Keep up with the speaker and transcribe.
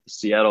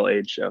Seattle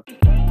Age Show.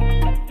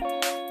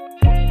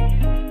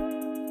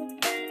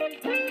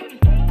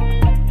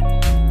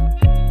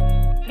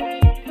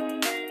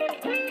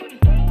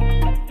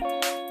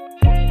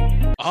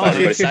 Oh,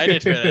 I'm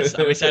excited for this.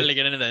 I'm excited to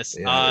get into this.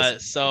 Yeah,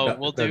 So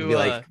we'll that'd do be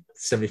like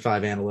 75%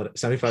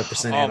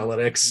 oh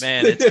analytics.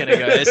 man, it's gonna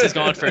go. This is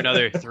going for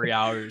another 3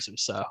 hours or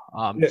so.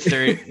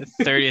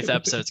 30th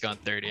episode's gone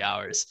 30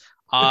 hours.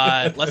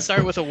 Let's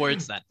start with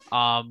awards then.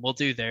 We'll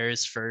do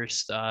theirs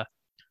first.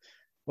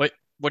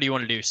 What do you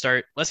want to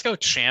do? Let's go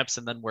champs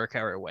and then work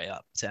our way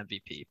up to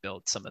MVP.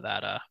 Build some of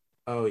that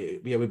Oh yeah,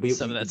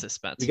 some of that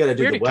suspense. we got to We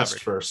do the already West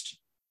covered. first.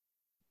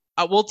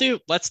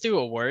 Let's do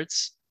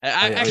awards.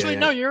 Yeah,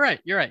 No, yeah. you're right.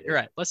 You're right. You're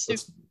Yeah. right. Let's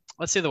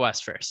Let's do the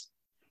West first.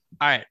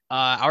 All right.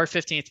 Our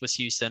 15th was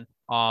Houston.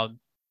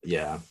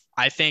 yeah.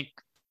 I think,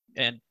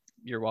 and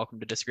you're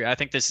welcome to disagree. I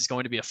think this is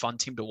going to be a fun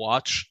team to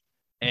watch,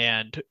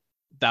 and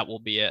that will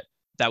be it.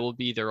 That will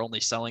be their only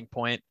selling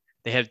point.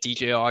 They have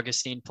DJ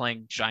Augustine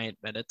playing giant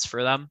minutes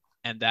for them,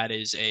 and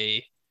that's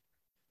a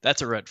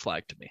red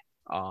flag to me.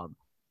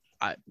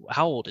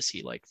 How old is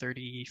he? Like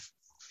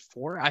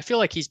 34? I feel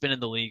like he's been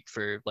in the league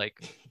for like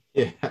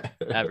Yeah.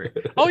 ever.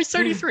 Oh, he's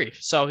 33.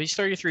 So he's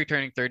 33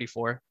 turning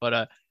 34,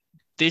 but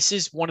this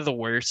is one of the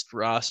worst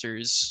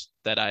rosters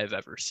that I've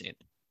ever seen.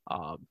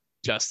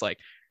 Just like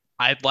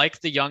I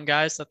like the young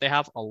guys that they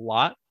have a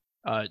lot.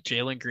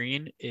 Jalen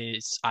Green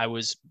I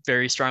was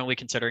very strongly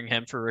considering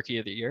him for rookie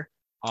of the year.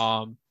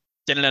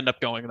 Didn't end up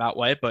going that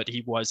way, but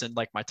he was in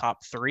like my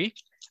top three.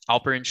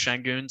 Alperen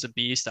Şengün's a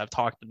beast. I've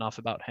talked enough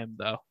about him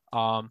though.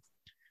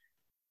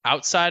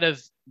 Outside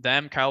of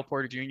them, Kyle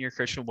Porter Jr.,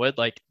 Christian Wood,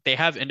 like they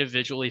have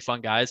individually fun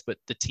guys, but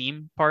the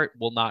team part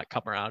will not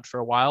come around for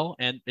a while,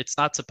 and it's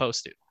not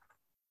supposed to.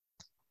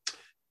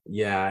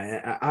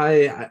 Yeah,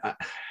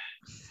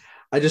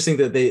 I just think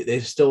that they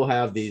still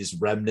have these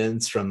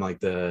remnants from like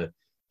the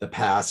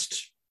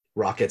past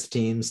Rockets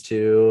teams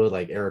too,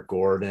 like Eric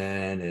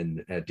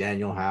Gordon and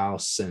Daniel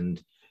House, and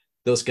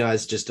those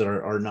guys just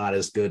are not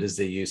as good as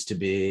they used to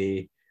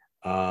be.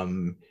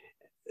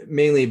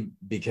 Mainly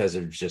because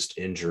of just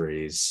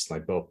injuries.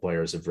 Like both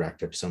players have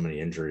racked up so many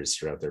injuries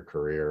throughout their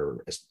career.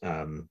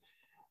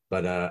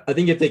 But I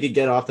think if they could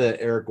get off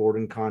the Eric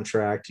Gordon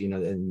contract,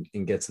 and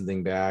get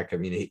something back, I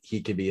mean,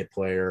 he could be a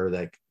player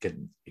that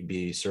could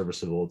be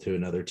serviceable to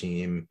another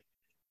team.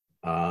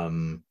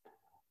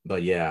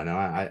 But yeah, no,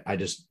 I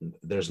just,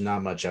 there's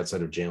not much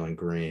outside of Jalen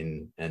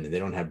Green, and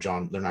they're not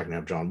going to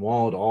have John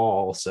Wall at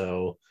all.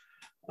 So,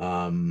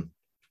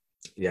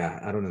 yeah,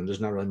 I don't know. There's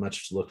not really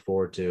much to look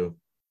forward to.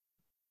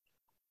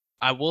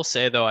 I will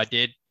say though, I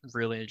did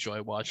really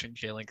enjoy watching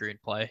Jalen Green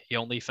play. He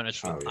only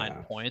finished with Oh nine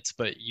yeah. points,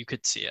 but you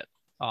could see it.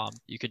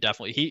 You could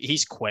definitely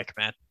he's quick,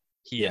 man.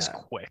 He is Yeah.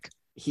 quick.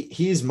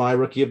 He's my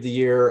rookie of the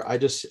year. I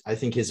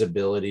think his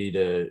ability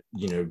to,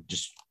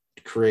 just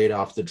create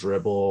off the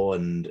dribble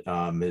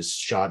and his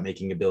shot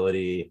making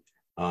ability,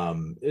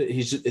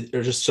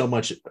 they're just so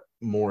much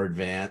more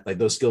advanced. Like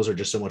those skills are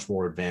just so much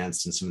more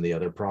advanced than some of the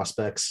other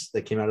prospects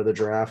that came out of the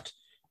draft.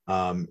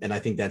 And I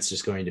think that's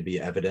just going to be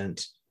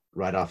evident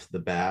right off the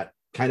bat.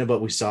 Kind of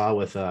what we saw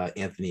with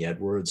Anthony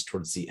Edwards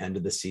towards the end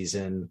of the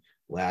season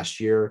last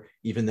year,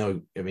 even though,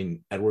 I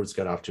mean, Edwards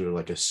got off to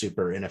like a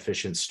super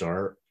inefficient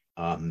start.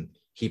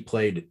 He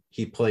played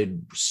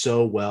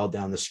so well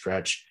down the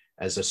stretch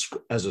as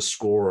a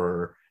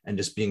scorer and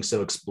just being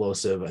so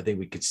explosive. I think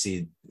we could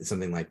see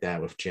something like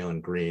that with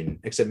Jalen Green,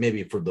 except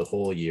maybe for the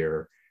whole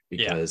year,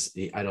 because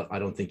I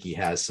don't think he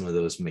has some of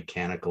those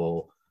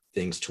mechanical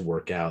things to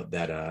work out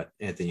that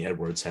Anthony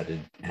Edwards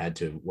had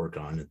to work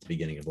on at the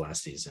beginning of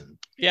last season.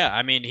 Yeah,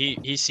 I mean,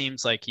 he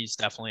seems like he's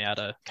definitely at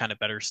a kind of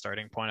better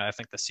starting point. I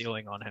think the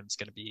ceiling on him is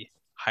going to be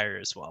higher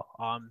as well.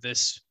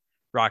 This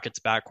Rockets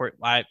backcourt,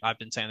 I've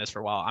been saying this for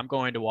a while. I'm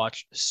going to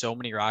watch so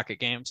many Rocket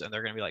games, and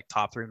they're going to be like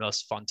top three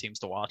most fun teams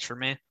to watch for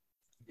me.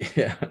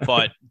 Yeah.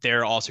 But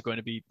they're also going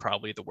to be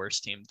probably the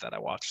worst team that I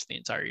watched the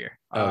entire year.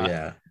 Oh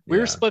yeah. We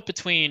were split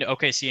between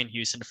OKC and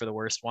Houston for the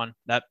worst one.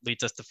 That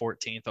leads us to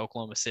 14th,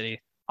 Oklahoma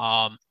City.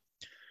 I'm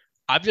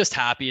just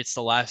happy it's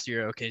the last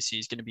year OKC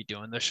is going to be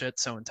doing this shit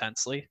so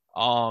intensely.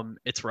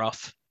 It's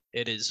rough.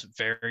 It is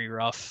very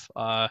rough.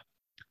 I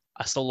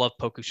still love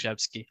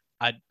Pokuševski.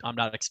 I'm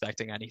not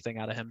expecting anything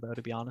out of him though,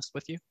 to be honest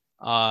with you.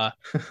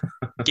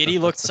 Giddey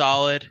looked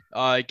solid.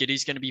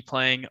 Giddey's going to be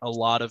playing a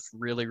lot of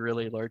really,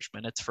 really large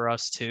minutes for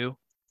us too,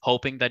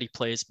 hoping that he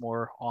plays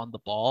more on the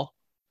ball.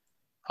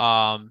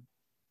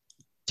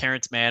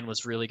 Terrence Mann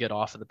was really good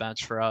off of the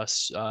bench for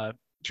us.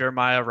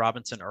 Jeremiah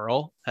Robinson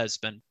Earl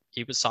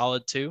he was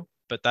solid too,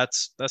 but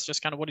that's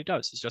just kind of what he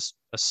does. He's just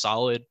a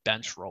solid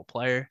bench role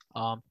player.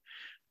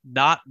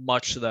 Not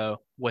much though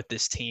with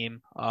this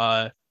team.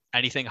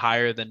 Anything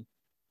higher than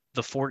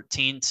the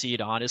 14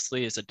 seed,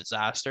 honestly, is a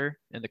disaster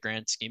in the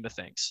grand scheme of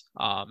things.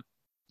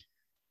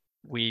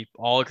 We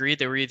all agreed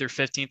they were either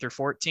 15th or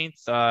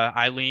 14th.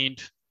 I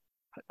leaned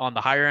on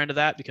the higher end of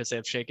that because they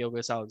have Shai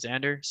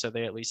Gilgeous-Alexander, so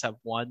they at least have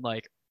one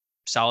like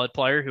solid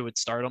player who would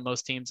start on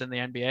most teams in the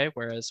NBA.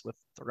 Whereas with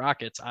the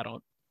Rockets, I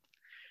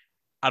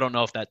don't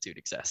know if that dude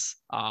exists.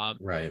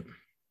 Right.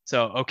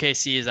 So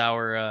OKC is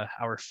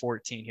our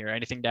 14 here.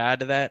 Anything to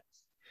add to that?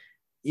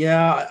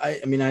 Yeah,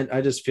 I mean,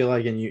 I just feel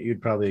like, and you'd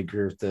probably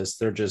agree with this.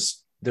 There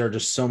are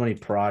just so many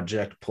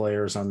project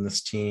players on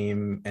this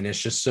team, and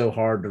it's just so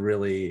hard to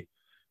really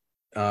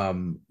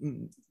um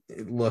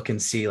look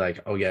and see like,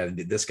 oh yeah,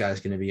 this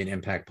guy's going to be an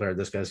impact player.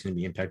 This guy's going to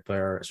be an impact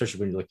player, especially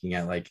when you're looking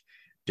at like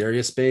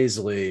Darius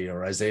Baisley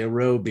or Isaiah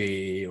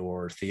Roby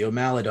or Theo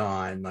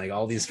Maladon. Like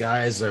all these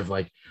guys have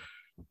like,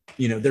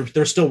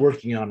 they're still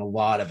working on a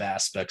lot of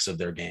aspects of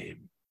their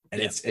game.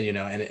 And Yeah. it's,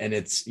 and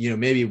it's,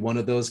 maybe one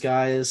of those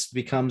guys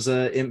becomes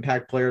a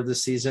impact player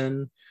this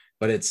season,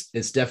 but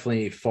it's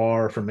definitely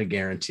far from a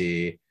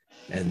guarantee.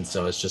 And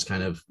so it's just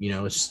kind of,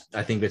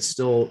 I think it's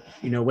still,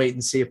 wait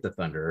and see if the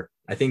Thunder,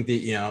 I think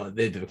that,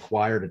 they've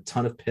acquired a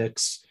ton of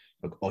picks,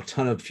 a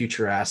ton of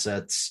future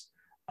assets.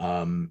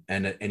 And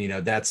they're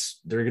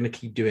going to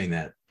keep doing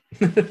that.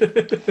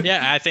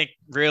 Yeah, I think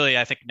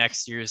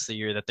next year is the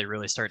year that they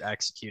really start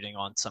executing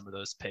on some of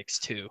those picks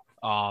too.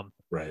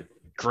 Right.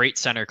 Great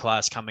center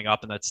class coming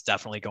up, and that's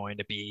definitely going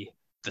to be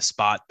the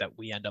spot that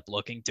we end up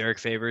looking. Derek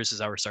Favors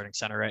is our starting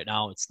center right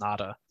now.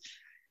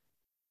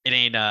 It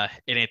ain't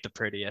the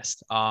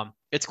prettiest.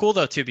 It's cool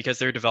though too because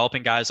they're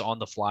developing guys on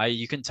the fly.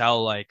 You can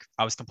tell, like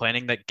I was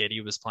complaining that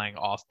Giddey was playing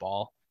off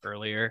ball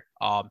earlier.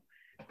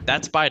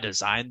 That's by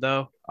design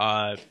though.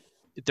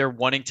 They're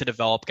wanting to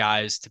develop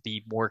guys to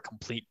be more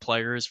complete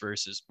players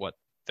versus what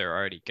they're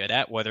already good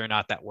at. Whether or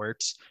not that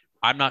works,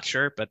 I'm not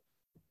sure, but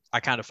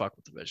I kind of fuck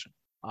with the vision.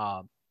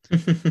 All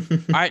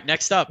right,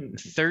 next up,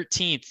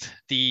 13th,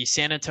 the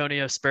San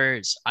Antonio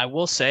Spurs. I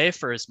will say,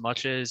 for as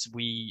much as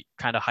we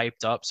kind of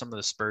hyped up some of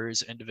the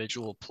Spurs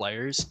individual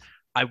players,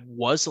 I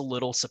was a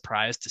little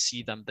surprised to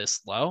see them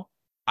this low.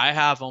 I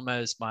have them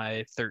as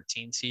my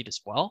 13 seed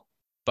as well,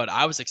 but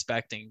I was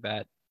expecting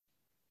that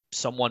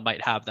someone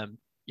might have them,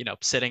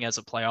 sitting as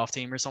a playoff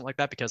team or something like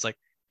that, because like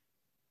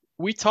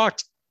we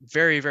talked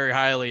very, very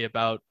highly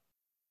about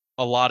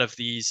a lot of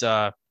these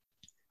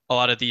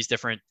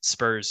different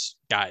Spurs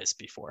guys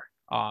before.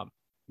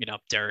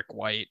 Derek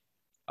White,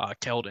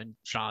 Keldon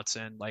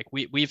Johnson. Like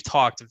we've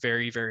talked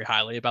very, very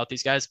highly about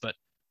these guys, but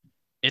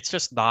it's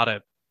just not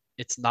a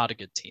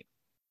good team.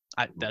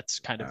 That's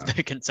kind of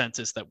the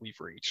consensus that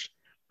we've reached.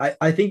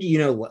 I think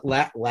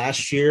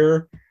last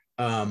year,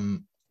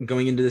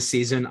 going into the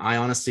season, I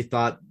honestly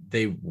thought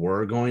they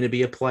were going to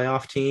be a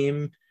playoff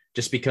team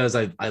just because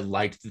I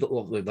liked,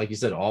 like you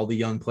said, all the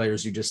young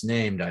players you just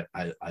named.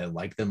 I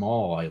liked them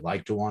all. I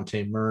liked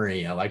DeJounte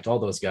Murray. I liked all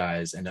those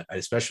guys. And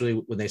especially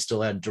when they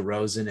still had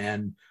DeRozan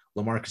and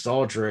LaMarcus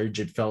Aldridge,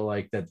 it felt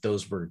like that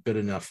those were good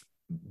enough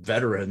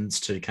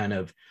veterans to kind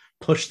of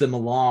push them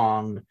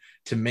along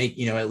to make,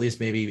 at least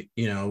maybe,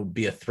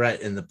 be a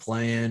threat in the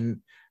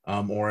play-in,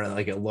 or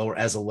like a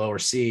lower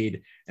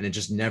seed. And it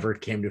just never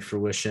came to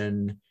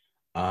fruition.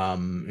 I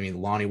mean,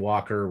 Lonnie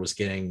Walker was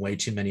getting way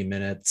too many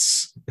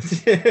minutes.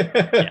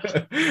 Yeah.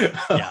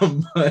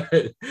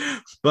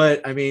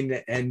 But I mean,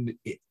 and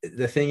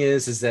the thing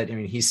is that, I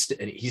mean,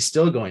 he's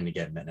still going to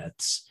get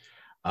minutes.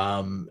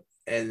 And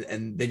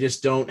they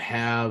just don't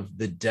have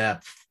the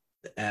depth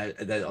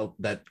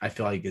that I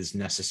feel like is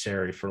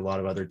necessary for a lot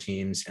of other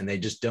teams. And they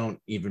just don't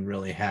even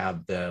really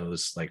have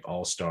those like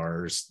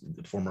all-stars,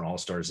 the former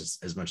all-stars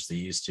as much as they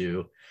used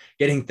to.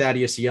 Getting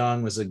Thaddeus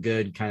Young was a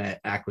good kind of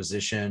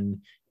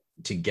acquisition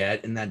to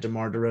get in that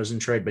DeMar DeRozan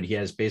trade, but he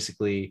has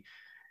basically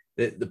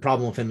the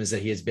problem with him is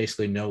that he has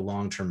basically no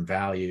long-term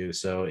value.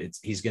 So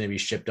he's going to be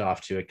shipped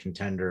off to a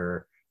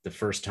contender the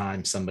first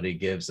time somebody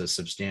gives a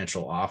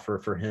substantial offer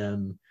for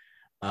him.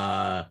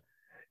 And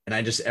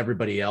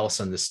everybody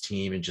else on this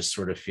team, it just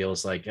sort of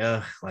feels like,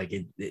 I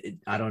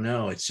don't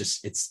know. It's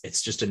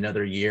just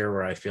another year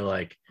where I feel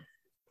like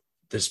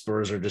the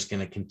Spurs are just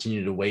going to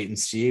continue to wait and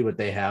see what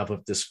they have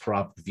with this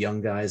crop of young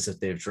guys that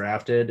they've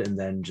drafted, and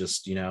then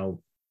just,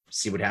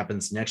 see what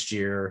happens next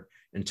year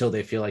until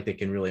they feel like they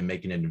can really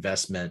make an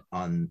investment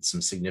on some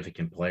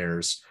significant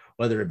players,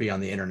 whether it be on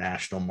the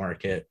international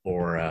market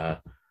or,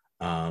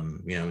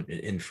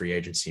 in free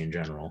agency in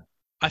general.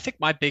 I think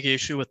my big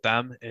issue with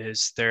them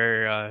is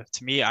to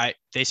me,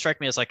 they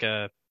strike me as like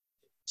a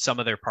sum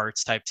of their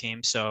parts type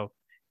team. So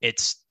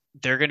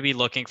they're going to be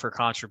looking for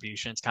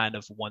contributions kind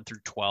of 1 through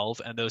 12,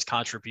 and those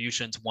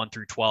contributions 1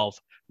 through 12,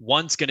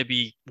 one's going to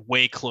be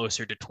way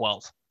closer to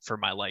 12 for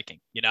my liking,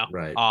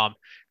 Right.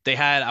 They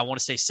had, I want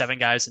to say 7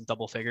 guys in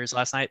double figures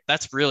last night.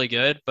 That's really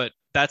good, but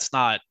that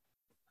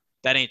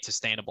ain't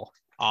sustainable.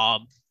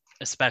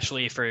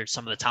 Especially for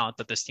some of the talent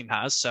that this team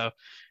has. So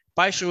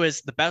Baishu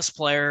is the best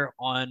player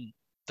on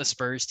the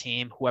Spurs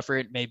team, whoever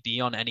it may be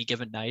on any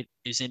given night,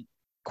 isn't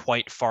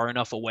quite far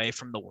enough away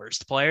from the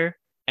worst player,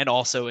 and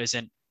also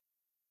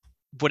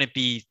wouldn't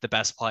be the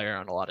best player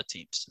on a lot of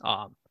teams.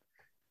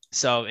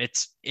 So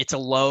it's a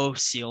low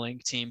ceiling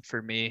team for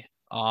me.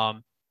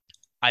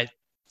 I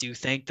do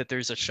think that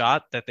there's a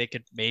shot that they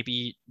could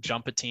maybe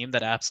jump a team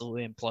that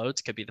absolutely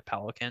implodes. Could be the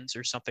Pelicans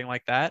or something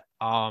like that.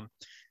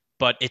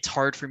 But it's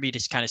hard for me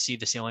to kind of see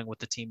the ceiling with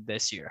the team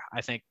this year.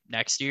 I think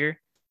next year,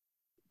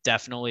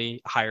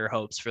 definitely higher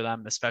hopes for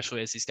them,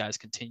 especially as these guys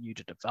continue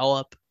to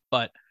develop.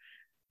 But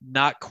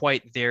not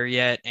quite there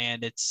yet,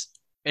 and it's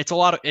a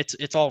lot of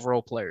it's all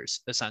role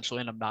players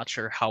essentially, and I'm not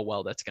sure how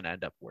well that's going to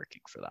end up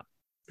working for them.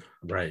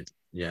 Right.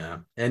 Yeah.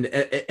 And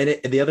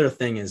the other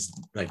thing is,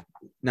 like,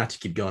 not to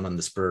keep going on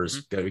the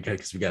Spurs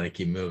because we got to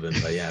keep moving.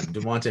 But yeah,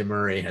 DeJounte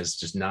Murray has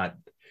just not.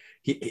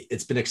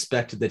 It's been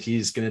expected that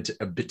he's going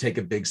to take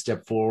a big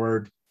step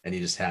forward, and he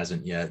just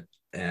hasn't yet.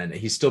 And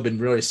he's still been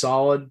really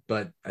solid,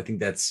 but I think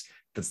that's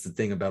the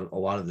thing about a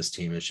lot of this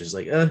team. It's just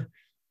like,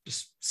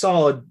 just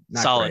solid,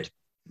 not Solid, great.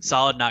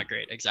 solid, not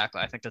great.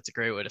 Exactly. I think that's a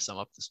great way to sum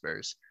up the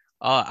Spurs.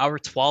 Our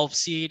 12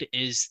 seed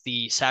is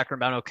the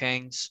Sacramento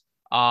Kings.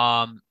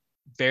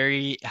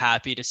 Very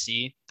happy to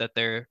see that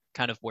they're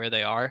kind of where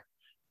they are.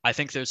 I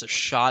think there's a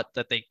shot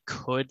that they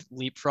could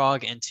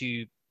leapfrog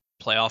into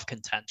playoff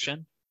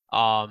contention.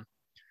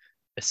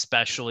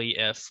 Especially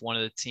if one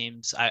of the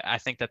teams, I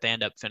think that they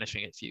end up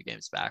finishing a few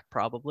games back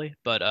probably,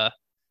 but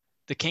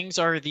the Kings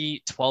are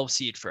the 12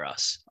 seed for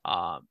us.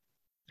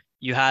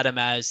 You had them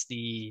as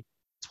the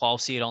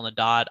 12 seed on the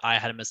dot. I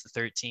had them as the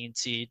 13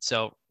 seed,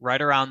 so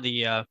right around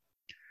the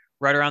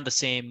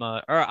same.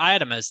 Or I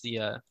had them as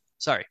the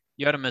sorry,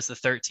 you had them as the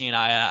 13.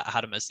 I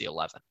had them as the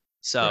 11.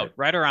 So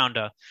Right.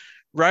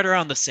 right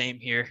around the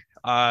same here.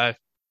 Kind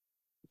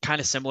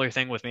of similar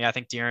thing with me. I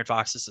think De'Aaron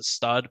Fox is a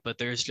stud, but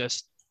there's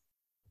just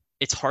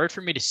it's hard for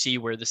me to see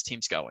where this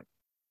team's going.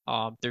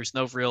 There's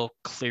no real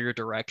clear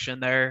direction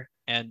there,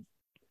 and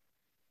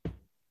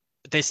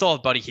they still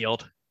have Buddy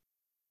Hield.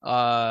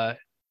 Uh,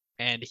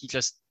 and he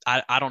just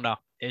I don't know.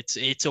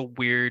 It's a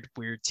weird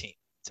team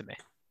to me.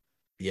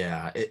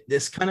 Yeah.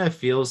 This kind of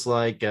feels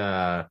like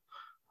um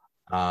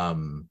I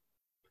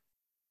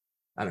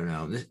don't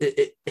know.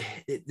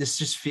 It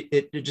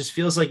just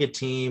feels like a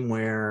team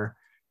where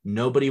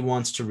nobody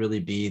wants to really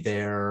be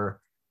there.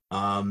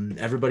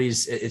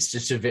 Everybody's it's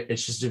just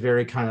a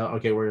very kind of,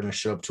 okay, we're going to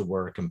show up to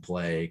work and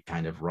play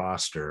kind of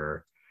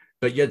roster,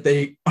 but yet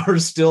they are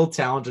still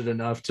talented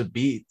enough to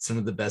beat some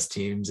of the best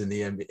teams in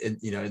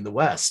in the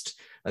West.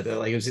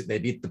 They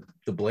beat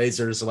the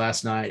Blazers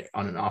last night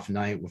on an off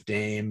night with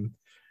Dame,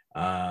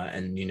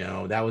 and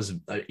that was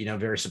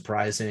very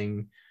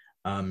surprising,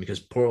 because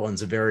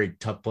Portland's a very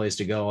tough place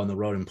to go on the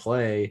road and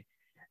play.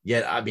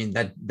 Yet, I mean,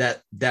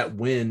 that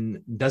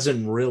win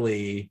doesn't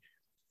really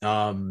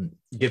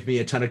give me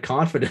a ton of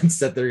confidence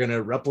that they're going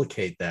to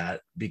replicate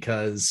that,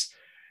 because,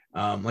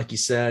 like you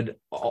said,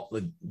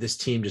 this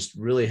team just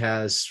really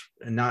has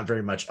not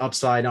very much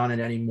upside on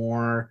it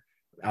anymore.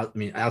 I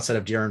mean, outside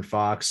of De'Aaron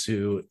Fox,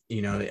 who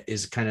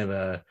is kind of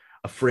a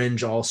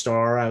fringe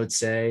all-star, I would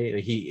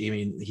say.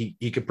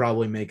 He could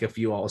probably make a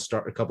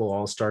couple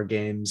all-star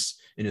games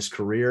in his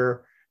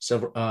career.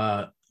 So,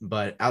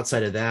 but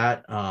outside of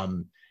that,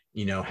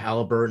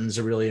 Halliburton's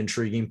a really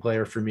intriguing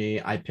player for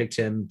me. I picked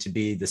him to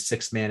be the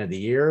sixth man of the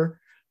year.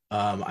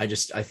 I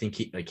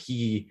think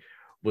he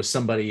was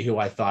somebody who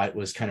I thought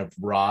was kind of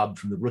robbed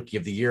from the rookie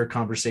of the year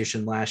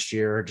conversation last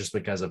year, just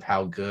because of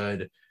how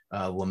good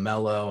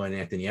LaMelo and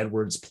Anthony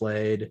Edwards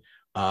played.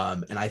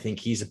 And I think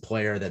he's a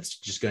player that's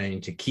just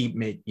going to keep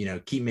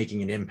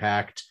making an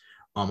impact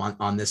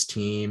on this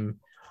team.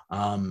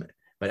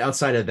 But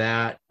outside of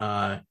that,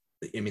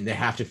 they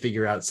have to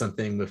figure out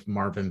something with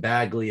Marvin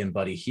Bagley and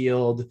Buddy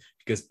Hield,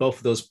 because both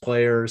of those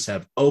players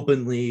have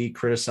openly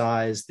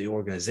criticized the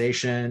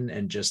organization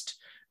and just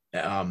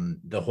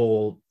the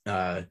whole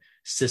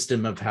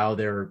system of how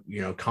their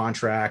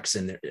contracts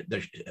and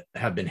they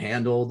have been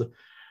handled.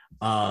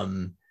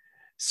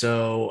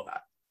 So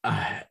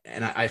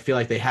and I feel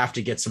like they have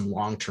to get some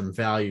long-term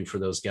value for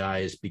those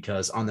guys,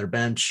 because on their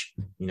bench,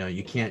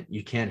 you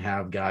can't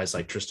have guys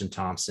like Tristan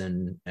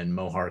Thompson and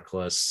Mo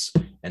Harkless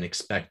and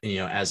expect,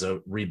 as a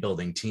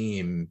rebuilding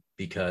team,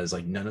 because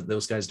like none of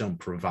those guys don't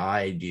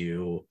provide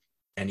you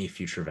any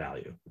future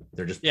value.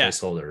 They're just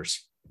placeholders.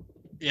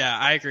 Yeah,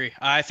 I agree.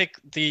 I think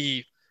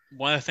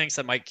one of the things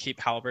that might keep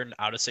Halliburton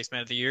out of sixth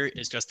man of the year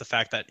is just the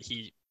fact that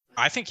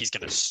I think he's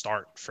going to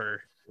start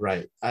for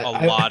right. A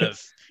lot of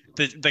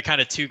the kind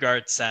of two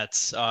guard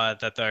sets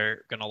that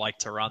they're going to like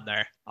to run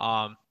there.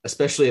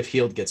 Especially if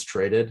Hield gets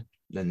traded,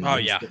 then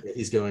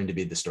he's going to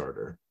be the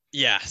starter.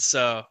 Yeah,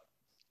 so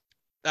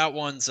that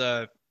one's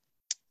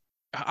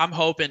I'm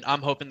hoping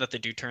that they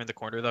do turn the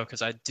corner though,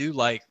 because I do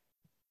like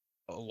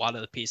a lot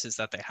of the pieces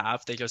that they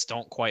have. They just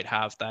don't quite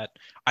have that.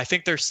 I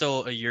think they're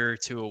still a year or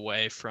two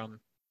away from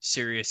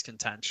serious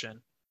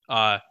contention.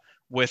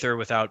 With or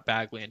without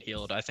Bagley and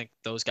Hield, I think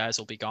those guys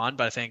will be gone.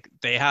 But I think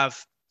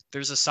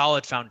there's a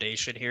solid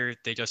foundation here.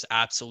 They just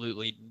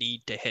absolutely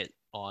need to hit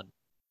on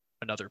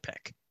another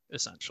pick,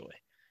 essentially.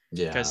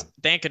 Yeah. Because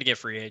they ain't gonna get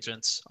free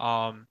agents.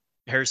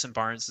 Harrison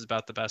Barnes is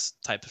about the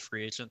best type of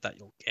free agent that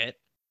you'll get.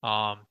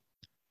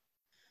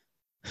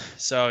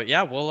 So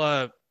yeah,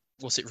 we'll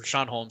see.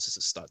 Rashawn Holmes is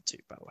a stud too,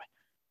 by the way.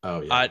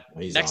 Oh yeah.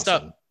 He's next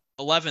awesome. Up,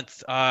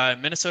 11th,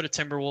 Minnesota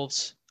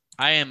Timberwolves.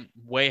 I am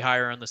way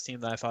higher on this team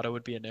than I thought I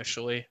would be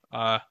initially.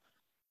 I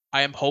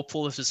am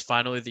hopeful this is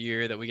finally the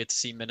year that we get to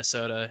see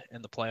Minnesota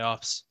in the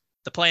playoffs.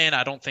 The play-in,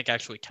 I don't think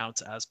actually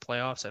counts as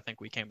playoffs. I think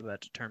we came to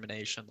that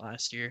determination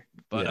last year.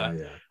 But Yeah,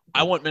 yeah.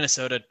 I want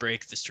Minnesota to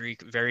break the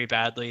streak very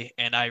badly,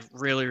 and I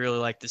really, really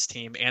like this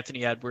team.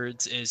 Anthony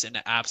Edwards is an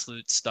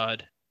absolute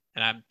stud,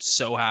 and I'm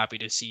so happy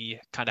to see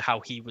kind of how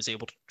he was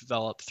able to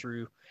develop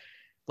through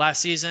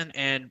last season,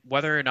 and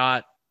whether or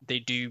not they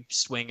do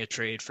swing a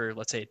trade for,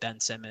 let's say, Ben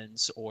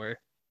Simmons or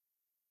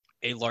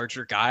a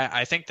larger guy.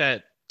 I think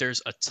that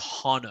there's a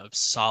ton of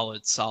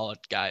solid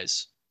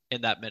guys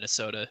in that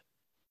Minnesota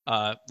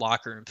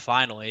locker room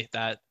finally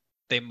that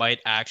they might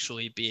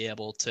actually be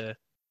able to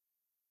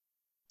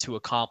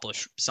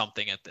accomplish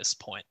something at this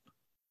point.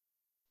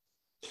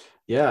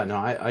 Yeah, no,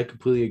 I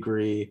completely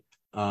agree.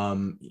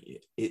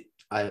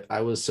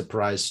 I was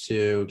surprised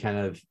too, kind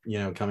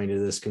of, coming to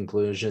this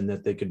conclusion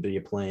that they could be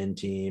a playing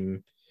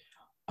team.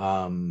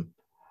 Um,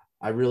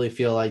 I really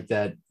feel like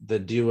that the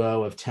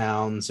duo of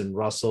Towns and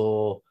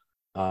Russell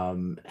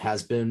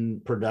has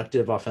been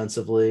productive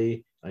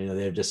offensively.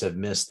 They just have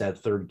missed that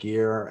third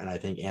gear, and I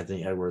think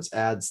Anthony Edwards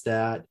adds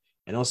that.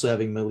 And also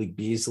having Malik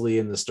Beasley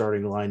in the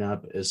starting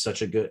lineup is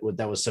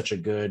that was such a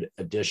good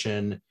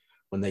addition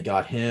when they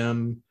got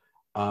him.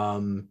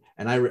 And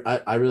I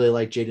really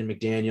like Jaden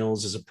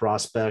McDaniels as a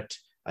prospect.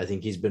 I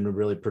think he's been a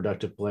really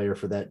productive player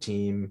for that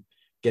team.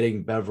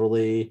 Getting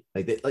Beverly,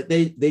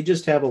 they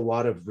just have a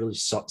lot of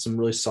some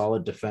really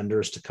solid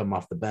defenders to come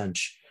off the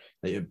bench.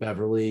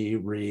 Beverly,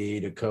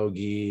 Reed,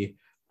 Okogie,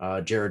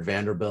 Jared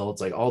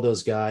Vanderbilt, like all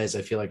those guys,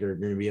 I feel like are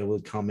going to be able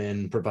to come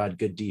in, provide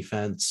good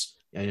defense,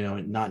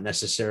 and not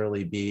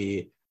necessarily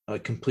be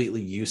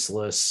completely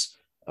useless.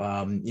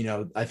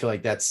 I feel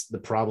like that's the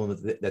problem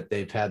that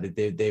they've had, that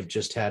they've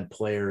just had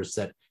players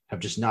that have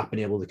just not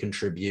been able to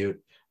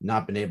contribute,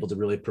 not been able to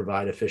really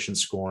provide efficient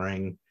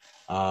scoring.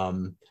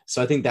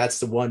 So I think that's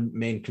the one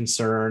main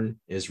concern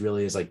is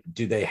like,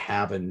 do they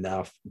have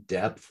enough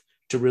depth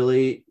to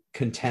really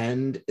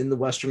contend in the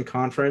Western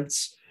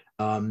Conference?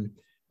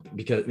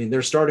 Because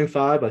their starting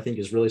five, I think,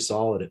 is really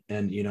solid.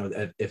 And,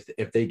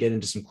 if they get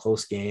into some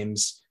close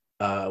games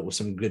with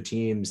some good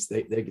teams,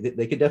 they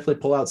could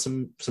definitely pull out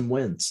some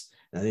wins.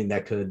 And I think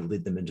that could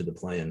lead them into the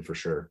play-in for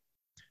sure.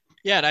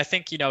 Yeah, and I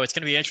think, it's going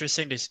to be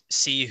interesting to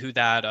see who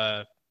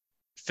that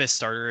fifth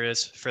starter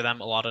is for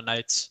them a lot of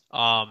nights.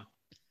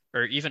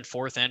 Or even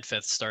fourth and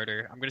fifth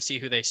starter. I'm going to see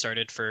who they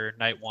started for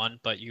night one,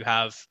 but you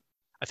have,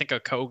 I think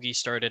Okogie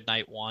started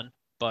night one,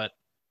 but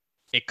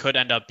it could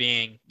end up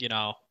being,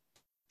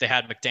 they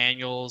had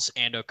McDaniels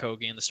and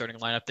Okogie in the starting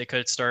lineup. They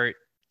could start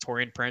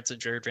Taurean Prince and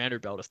Jared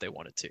Vanderbilt if they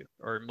wanted to,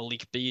 or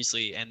Malik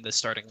Beasley in the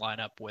starting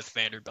lineup with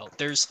Vanderbilt.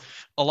 There's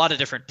a lot of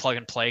different plug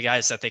and play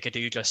guys that they could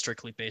do just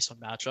strictly based on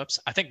matchups.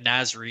 I think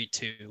Naz Reid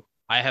too.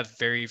 I have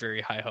very, very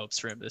high hopes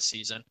for him this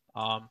season.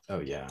 Oh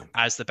yeah,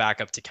 as the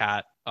backup to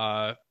Cat.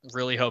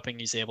 Really hoping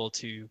he's able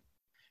to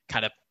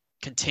kind of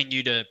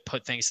continue to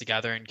put things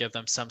together and give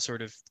them some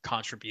sort of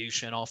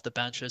contribution off the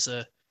bench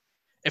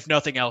if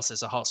nothing else,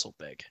 as a hustle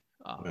big.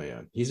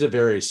 Yeah, he's a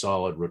very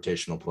solid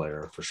rotational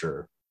player for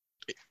sure.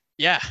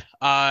 Yeah.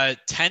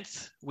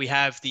 10th, we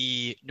have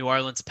the New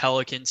Orleans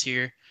Pelicans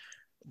here.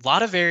 A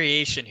lot of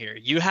variation here.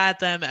 You had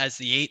them as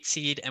the 8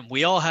 seed, and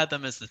we all had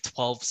them as the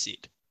 12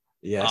 seed.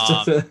 Yeah,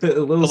 a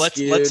little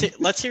skewed.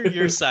 Let's hear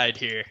your side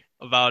here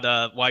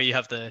about why you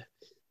have the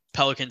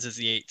Pelicans as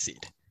the 8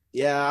 seed.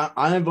 Yeah,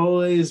 I've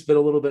always been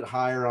a little bit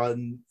higher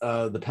on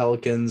the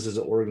Pelicans as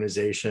an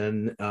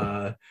organization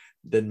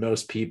than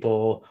most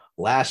people.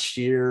 Last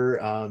year,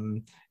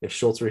 if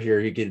Schultz were here,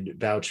 he could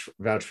vouch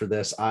for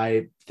this.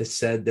 I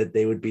said that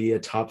they would be a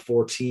top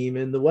 4 team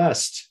in the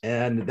West,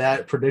 and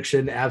that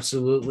prediction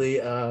absolutely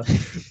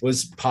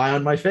was pie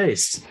on my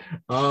face.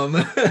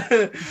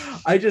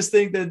 I just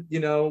think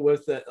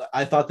that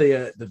I thought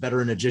the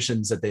veteran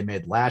additions that they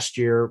made last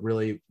year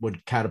really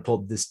would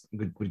catapult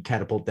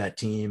that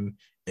team.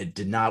 It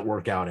did not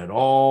work out at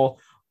all.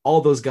 All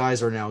those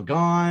guys are now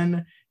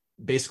gone.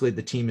 Basically,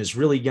 the team is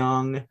really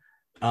young.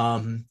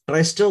 But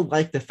I still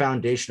like the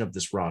foundation of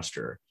this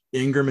roster.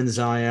 Ingram and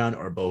Zion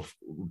are both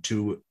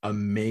 2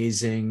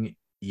 amazing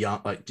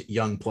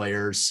young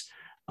players.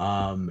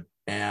 And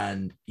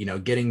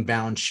getting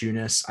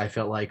Valanciunas, I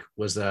felt like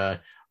was a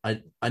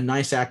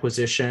nice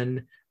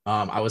acquisition.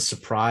 I was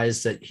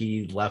surprised that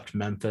he left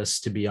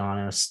Memphis, to be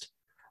honest,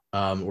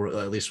 or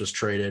at least was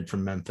traded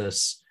from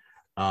Memphis.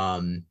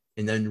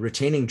 And then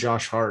retaining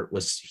Josh Hart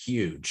was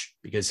huge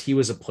because he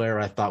was a player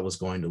I thought was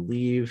going to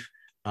leave.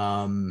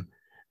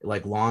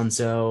 Like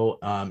Lonzo.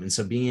 And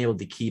so being able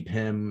to keep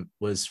him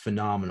was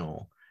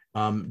phenomenal.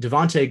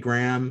 Devontae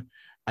Graham,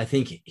 I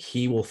think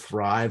he will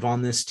thrive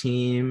on this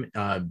team,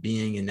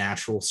 being a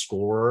natural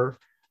scorer.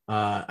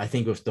 I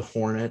think with the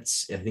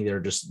Hornets, I think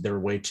there are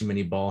way too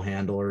many ball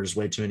handlers,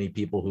 way too many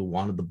people who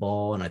wanted the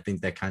ball. And I think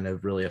that kind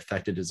of really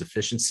affected his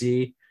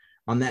efficiency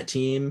on that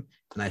team.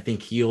 And I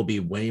think he'll be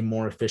way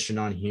more efficient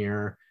on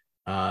here,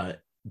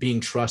 being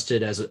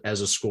trusted as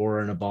a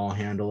scorer and a ball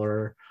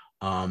handler.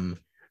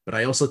 But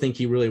I also think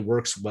he really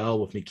works well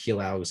with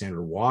Nickeil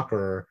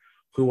Alexander-Walker,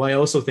 who I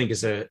also think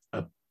is a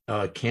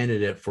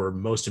candidate for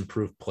most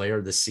improved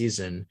player this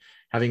season.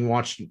 Having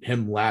watched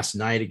him last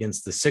night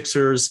against the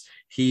Sixers,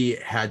 he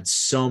had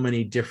so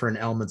many different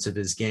elements of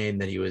his game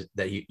that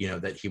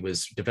he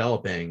was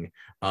developing.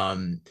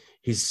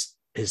 His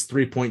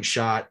 3-point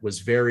shot was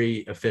very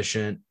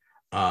efficient.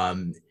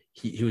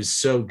 He was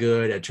so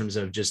good in terms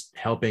of just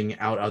helping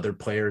out other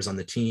players on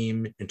the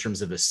team in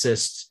terms of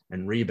assists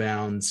and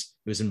rebounds.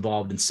 He was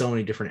involved in so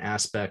many different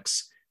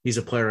aspects. He's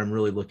a player I'm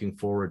really looking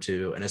forward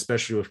to, and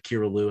especially with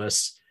Kira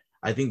Lewis.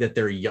 I think that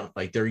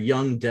their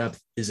young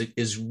depth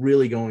is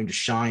really going to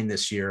shine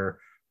this year.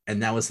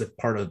 And that was the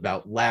part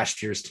about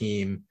last year's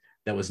team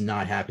that was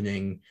not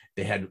happening.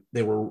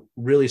 They were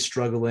really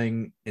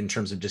struggling in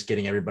terms of just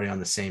getting everybody on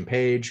the same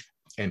page,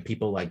 and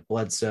people like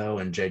Bledsoe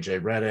and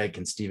JJ Redick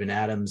and Steven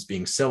Adams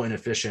being so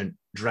inefficient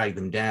dragged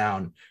them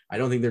down. I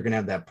don't think they're going to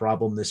have that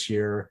problem this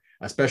year,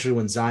 especially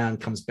when Zion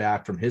comes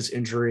back from his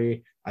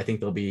injury. I think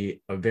they'll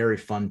be a very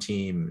fun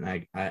team.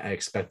 I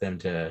expect them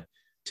to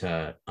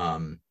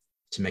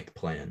make the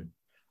plan.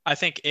 I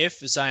think if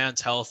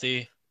Zion's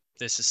healthy,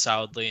 this is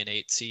solidly an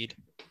 8 seed.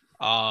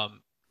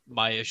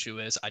 My issue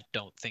is I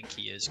don't think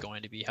he is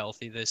going to be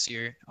healthy this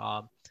year.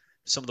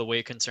 Some of the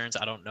weight concerns,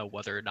 I don't know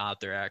whether or not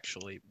they're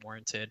actually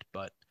warranted,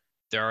 but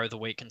there are the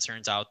weight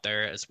concerns out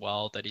there as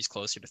well that he's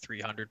closer to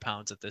 300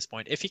 pounds at this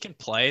point. If he can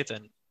play,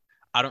 then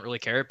I don't really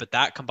care. But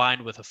that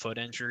combined with a foot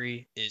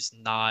injury it's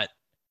not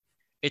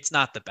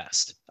the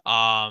best.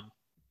 But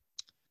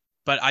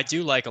I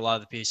do like a lot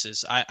of the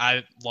pieces.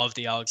 I love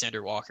the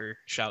Alexander Walker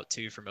shout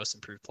too for most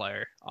improved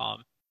player. I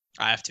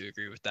have to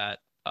agree with that.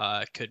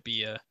 Could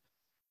be a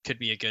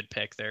good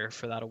pick there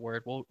for that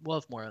award. We'll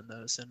have more on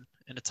those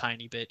in a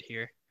tiny bit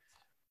here.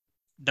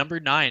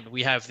 Number 9,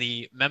 we have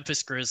the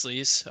Memphis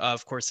Grizzlies.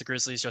 Of course, the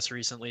Grizzlies just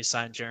recently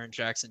signed Jaren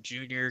Jackson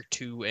Jr.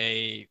 to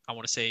I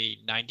want to say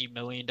 $90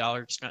 million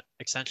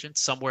extension,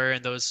 somewhere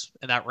in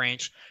that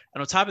range. And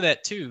on top of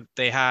that too,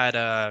 they have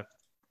a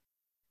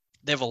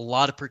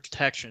lot of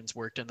protections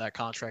worked in that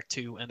contract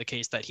too, in the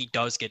case that he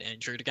does get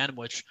injured again,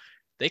 which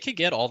they could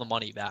get all the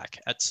money back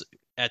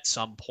at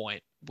some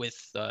point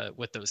with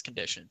those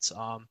conditions.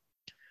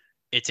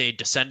 It's a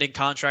descending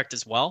contract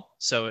as well,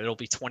 so it'll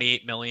be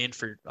 $28 million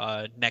for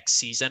next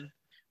season,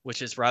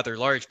 which is rather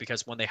large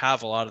because when they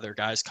have a lot of their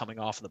guys coming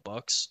off of the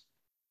books,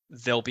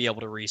 they'll be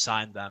able to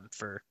re-sign them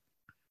for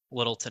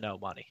little to no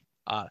money.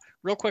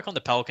 Real quick on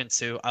the Pelicans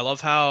too, I love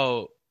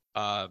how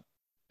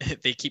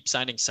they keep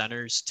signing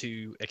centers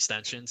to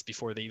extensions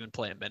before they even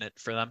play a minute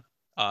for them.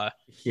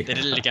 They did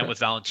it again with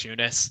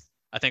Valanciunas.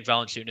 I think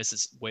Valanciunas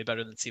is way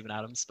better than Steven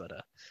Adams, but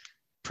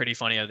pretty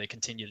funny how they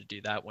continue to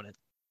do that when it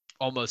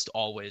almost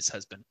always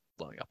has been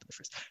blowing up in the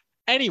first.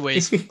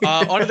 Anyways,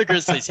 on to the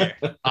Grizzlies here.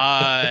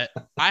 I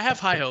have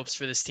high hopes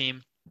for this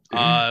team.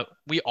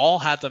 We all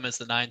had them as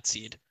the 9th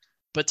seed,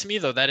 but to me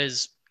though, that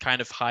is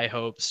kind of high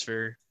hopes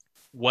for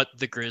what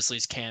the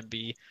Grizzlies can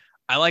be.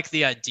 I like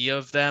the idea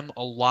of them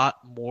a lot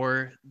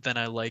more than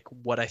I like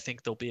what I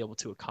think they'll be able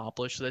to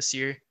accomplish this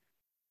year.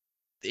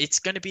 It's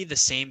going to be the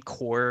same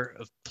core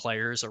of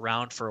players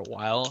around for a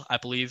while. I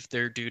believe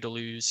they're due to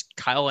lose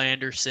Kyle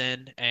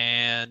Anderson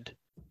and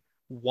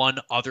one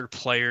other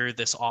player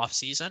this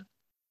offseason,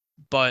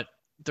 but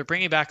they're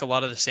bringing back a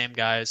lot of the same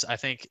guys. I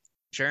think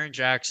Jaren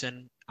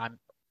Jackson, I'm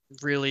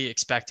really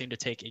expecting to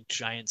take a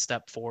giant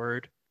step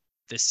forward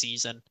this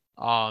season.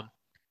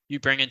 You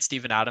bring in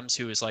Steven Adams,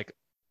 who is like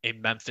a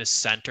Memphis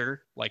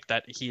center, like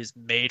that. He is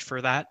made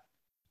for that.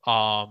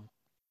 And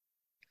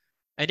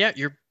yeah,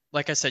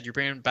 like I said, you're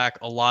bringing back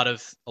a lot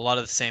of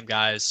the same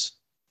guys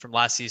from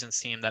last season's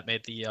team that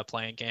made the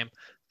playing game.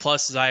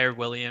 Plus, Zaire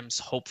Williams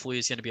hopefully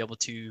is going to be able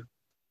to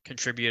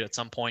contribute at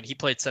some point. He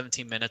played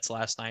 17 minutes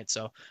last night,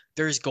 so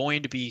there's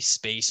going to be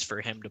space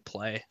for him to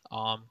play.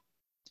 And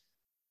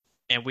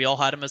we all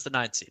had him as the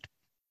 9th seed.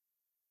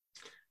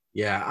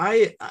 Yeah,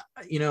 I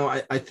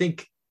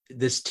think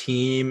this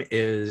team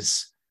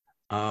is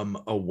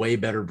a way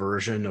better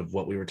version of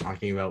what we were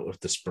talking about with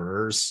the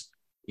Spurs.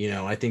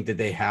 I think that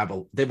they have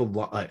a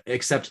lot,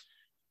 except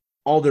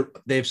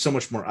they have so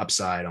much more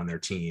upside on their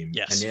team.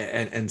 Yes.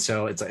 And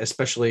so it's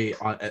especially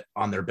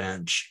on their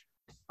bench.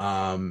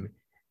 And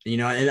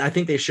I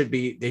think they should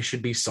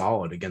be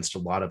solid against a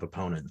lot of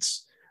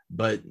opponents.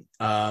 But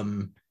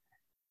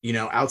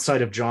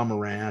outside of John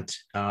Morant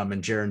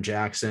and Jaren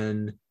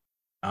Jackson,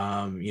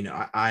 I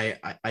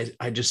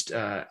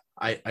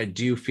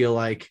do feel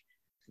like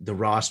the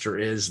roster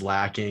is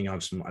lacking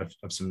of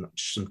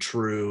some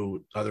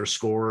true other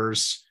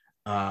scorers.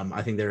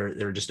 I think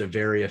they're just a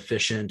very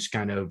efficient,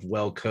 kind of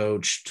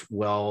well-coached,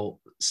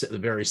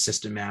 very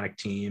systematic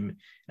team.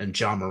 And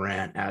John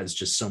Morant adds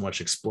just so much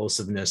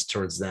explosiveness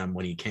towards them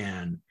when he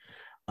can.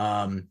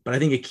 But I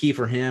think a key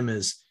for him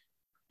is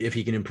if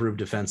he can improve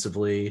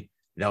defensively,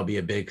 that'll be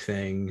a big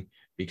thing,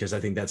 because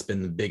I think that's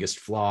been the biggest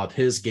flaw of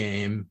his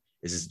game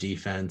is his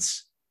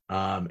defense.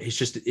 He's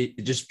just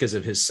because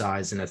of his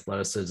size and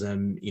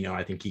athleticism,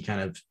 I think he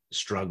kind of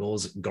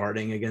struggles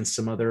guarding against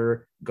some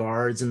other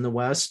guards in the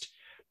West.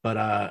 But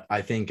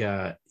I think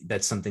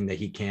that's something that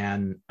he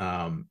can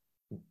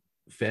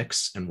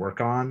fix and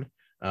work on.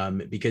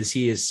 because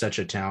he is such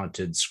a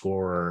talented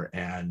scorer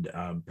and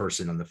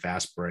person on the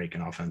fast break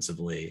and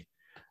offensively.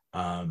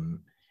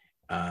 Um,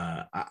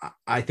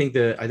 I think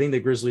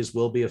the Grizzlies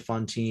will be a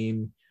fun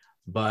team,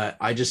 but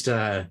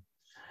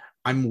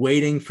I'm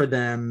waiting for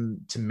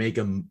them to make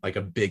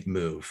a big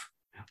move.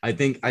 I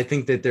think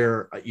that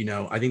they're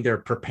I think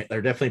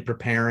they're definitely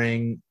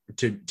preparing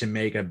to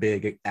make a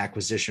big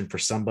acquisition for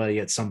somebody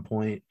at some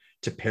point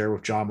to pair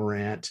with John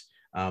Morant.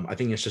 I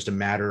think it's just a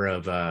matter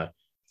of I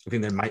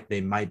think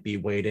they might be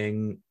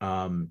waiting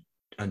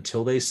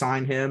until they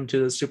sign him to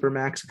the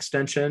supermax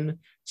extension,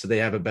 so they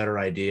have a better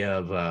idea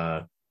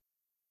of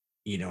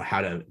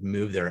how to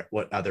move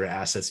what other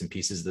assets and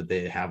pieces that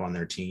they have on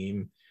their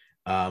team.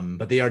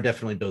 But they are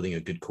definitely building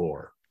a good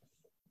core.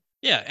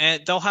 Yeah,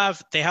 and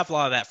they have a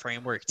lot of that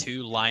framework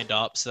too lined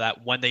up so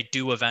that when they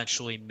do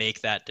eventually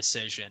make that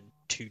decision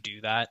to do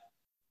that,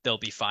 they'll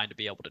be fine to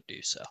be able to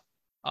do so.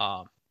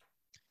 Um,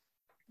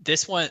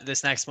 this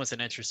next one's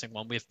an interesting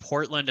one. We have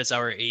Portland as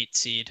our 8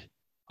 seed.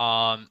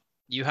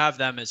 You have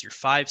them as your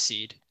 5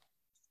 seed,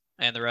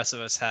 and the rest of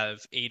us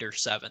have 8 or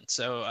 7.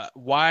 So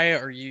why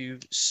are you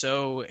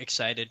so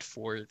excited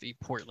for the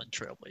Portland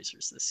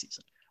Trailblazers this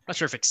season? I'm not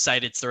sure if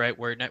excited's the right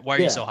word. Why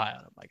are you so high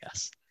on them, I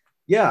guess?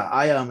 Yeah,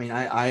 I mean,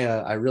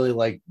 I really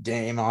like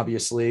Dame.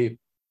 Obviously,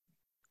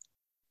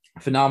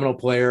 phenomenal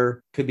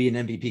player, could be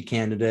an MVP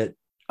candidate.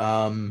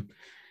 And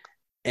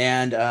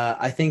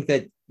I think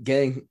that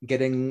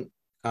getting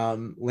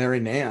Larry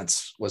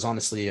Nance was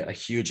honestly a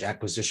huge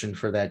acquisition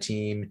for that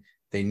team.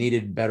 They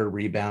needed better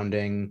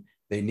rebounding,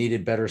 they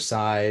needed better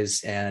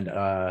size, and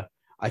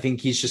I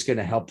think he's just going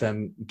to help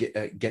them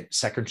get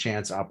second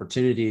chance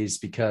opportunities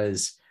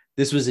because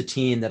this was a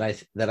team that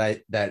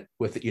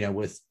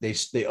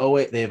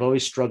they've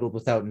always struggled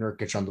without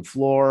Nurkic on the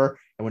floor,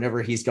 and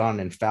whenever he's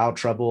gone in foul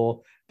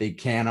trouble, they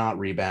cannot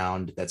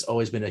rebound. That's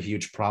always been a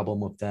huge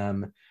problem with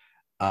them.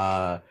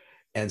 And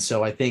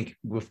so I think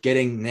with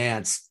getting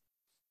Nance,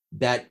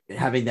 that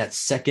having that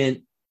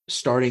second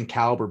starting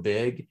caliber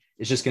big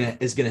is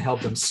gonna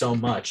help them so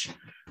much,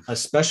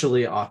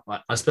 especially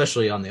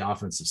on the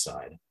offensive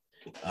side.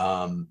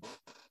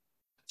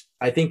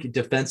 I think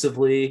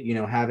defensively,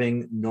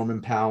 having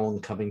Norman Powell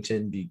and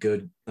Covington be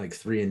good, like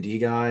 3-and-D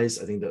guys,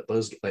 I think that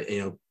those,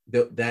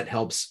 that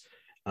helps,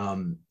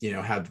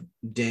 have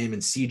Dame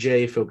and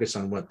CJ focus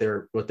on what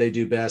they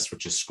do best,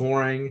 which is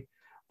scoring.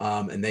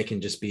 And they can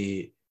just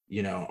be,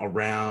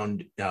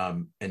 around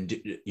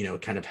and,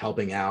 kind of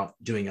helping out,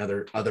 doing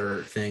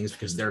other things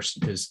because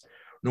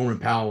Norman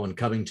Powell and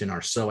Covington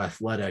are so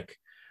athletic.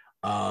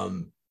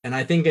 And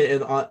I think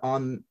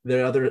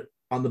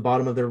on the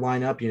bottom of their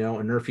lineup,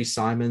 Nerfy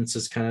Simons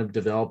has kind of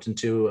developed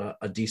into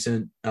a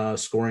decent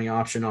scoring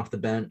option off the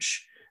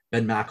bench.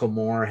 Ben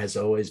McLemore has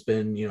always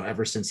been,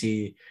 ever since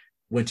he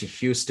went to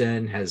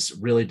Houston, has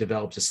really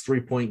developed his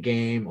 3-point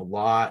game a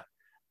lot.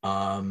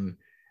 And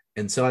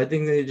so I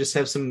think they just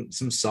have some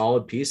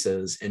solid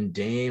pieces. And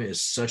Dame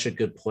is such a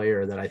good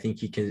player that I think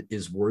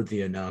is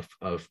worthy enough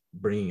of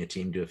bringing a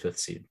team to a 5th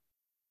seed.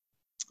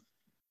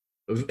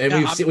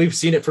 And we've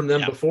seen it from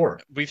them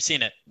before. We've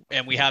seen it,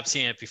 and we have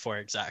seen it before.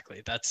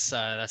 Exactly. That's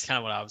kind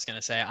of what I was going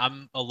to say.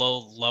 I'm a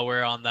little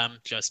lower on them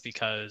just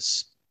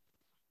because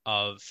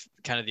of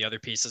kind of the other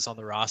pieces on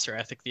the roster.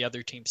 I think the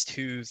other teams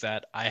too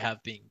that I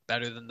have being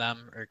better than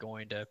them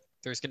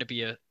there's going to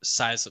be a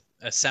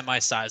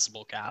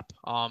semi-sizable gap.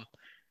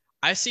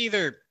 I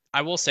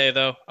will say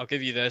though, I'll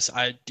give you this.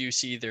 I do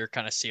see their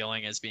kind of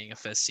ceiling as being a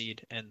 5th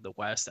seed in the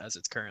West as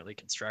it's currently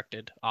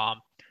constructed.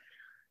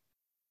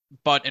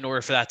 But in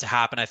order for that to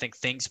happen, I think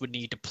things would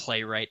need to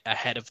play right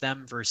ahead of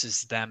them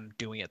versus them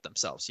doing it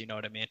themselves. You know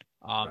what I mean?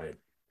 Right.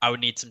 I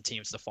would need some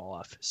teams to fall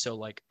off. So,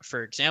 like,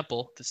 for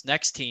example, this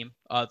next team,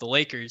 the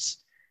Lakers,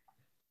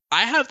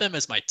 I have them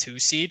as my 2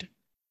 seed.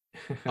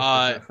 You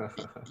have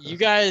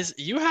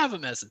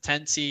them as a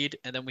 10 seed,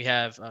 and then we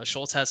have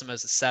Schultz has them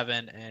as a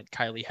 7, and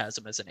Kylie has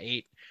them as an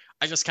 8.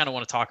 I just kind of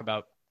want to talk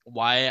about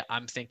why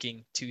I'm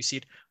thinking 2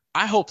 seed.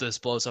 I hope this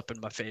blows up in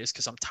my face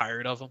because I'm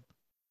tired of them.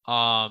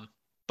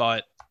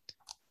 But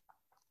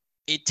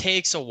it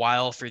takes a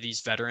while for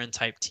these veteran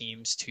type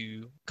teams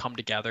to come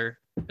together,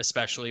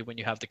 especially when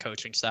you have the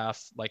coaching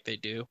staff like they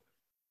do.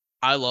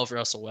 I love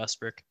Russell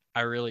Westbrook.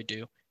 I really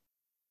do.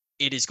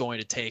 It is going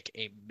to take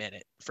a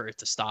minute for it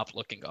to stop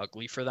looking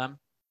ugly for them.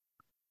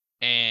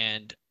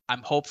 And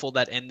I'm hopeful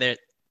that in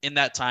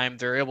that time,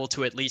 they're able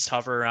to at least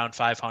hover around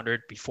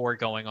 500 before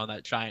going on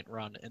that giant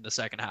run in the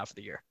second half of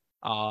the year.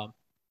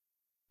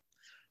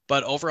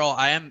 But overall,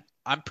 I'm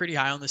pretty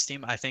high on this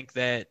team. I think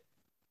that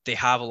they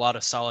have a lot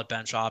of solid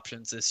bench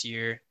options this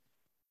year.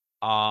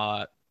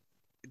 It's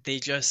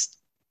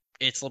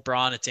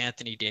LeBron, it's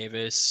Anthony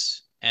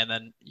Davis, and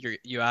then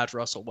you add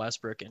Russell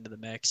Westbrook into the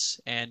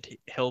mix, and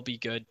he'll be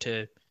good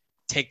to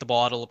take the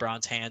ball out of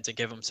LeBron's hands and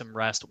give him some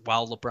rest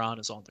while LeBron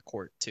is on the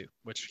court too,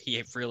 which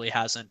he really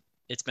hasn't.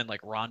 It's been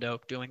like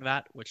Rondo doing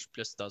that, which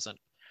just doesn't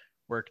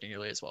work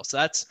nearly as well. So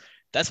that's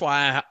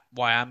why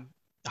I'm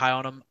high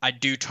on him. I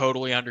do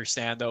totally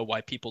understand though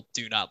why people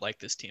do not like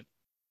this team.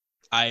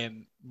 I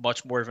am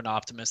much more of an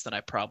optimist than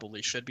I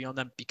probably should be on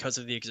them because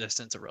of the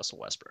existence of Russell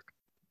Westbrook.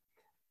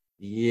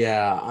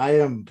 Yeah, I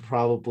am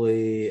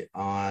probably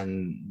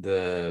on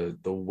the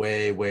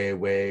way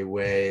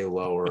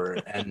lower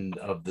end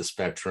of the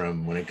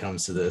spectrum when it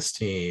comes to this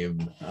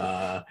team.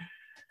 I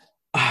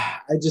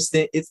just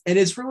think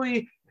it's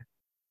really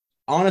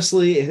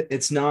honestly,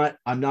 it's not.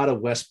 I'm not a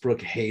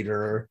Westbrook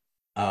hater.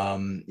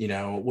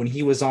 When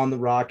he was on the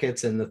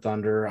Rockets and the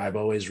Thunder, I've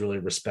always really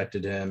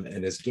respected him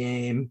and his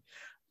game.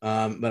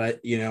 But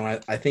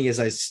I think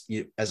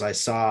as I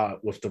saw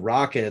with the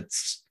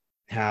Rockets,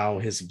 how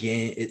his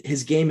game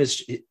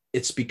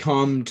it's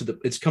come to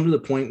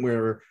the point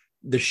where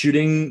the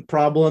shooting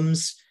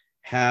problems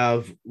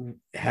have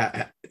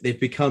they've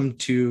become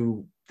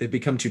too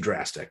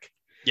drastic,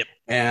 Yep.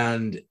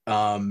 and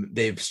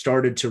they've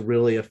started to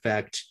really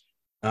affect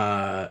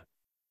uh,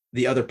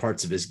 the other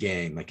parts of his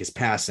game, like his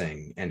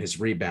passing and his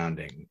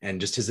rebounding,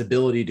 and just his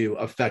ability to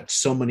affect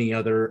so many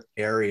other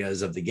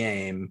areas of the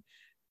game.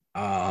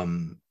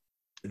 Um,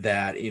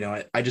 that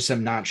I just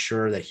am not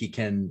sure that he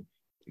can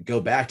go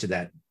back to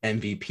that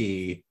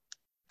MVP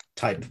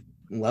type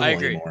I level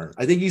agree. anymore.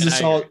 I think he's And a I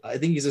agree. solid. I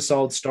think he's a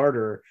solid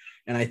starter,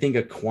 and I think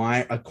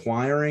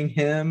acquiring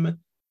him,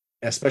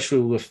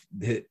 especially with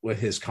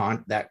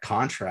that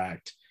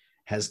contract,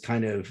 has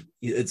kind of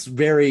it's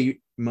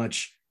very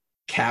much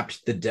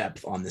capped the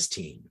depth on this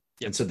team,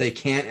 Yep. and so they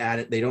can't add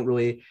it. They don't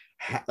really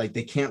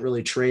they can't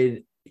really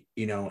trade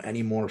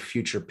any more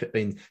future. I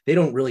mean, they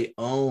don't really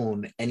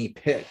own any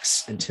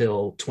picks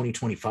until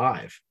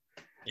 2025.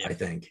 Yep. I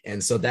think.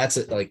 And so that's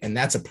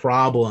a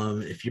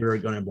problem if you're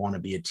going to want to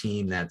be a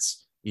team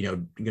that's,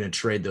 going to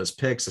trade those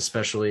picks,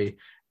 especially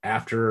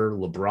after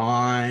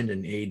LeBron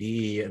and AD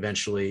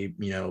eventually,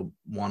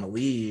 want to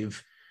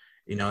leave.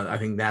 I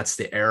think that's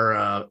the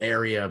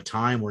area of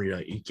time where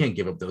you can't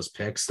give up those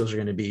picks. Those are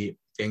going to be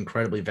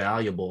incredibly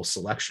valuable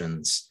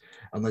selections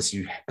unless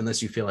you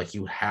feel like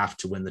you have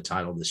to win the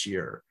title this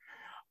year.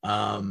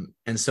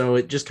 And so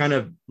it just kind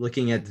of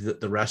looking at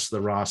the rest of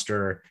the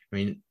roster. I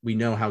mean, we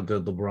know how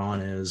good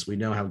LeBron is. We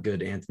know how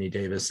good Anthony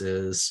Davis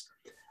is.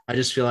 I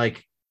just feel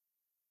like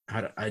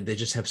they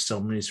just have so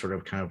many sort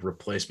of kind of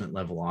replacement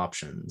level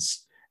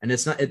options. And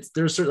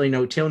there's certainly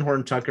no Taylor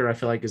Horton Tucker. I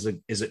feel like is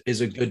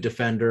a good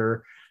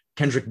defender.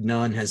 Kendrick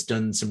Nunn has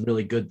done some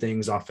really good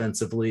things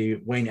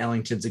offensively. Wayne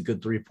Ellington's a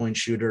good 3-point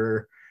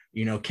shooter.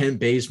 Kent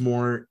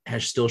Bazemore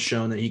has still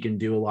shown that he can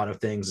do a lot of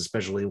things,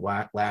 especially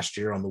last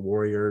year on the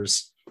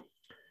Warriors.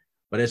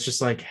 But it's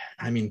just like,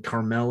 I mean,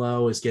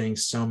 Carmelo is getting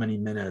so many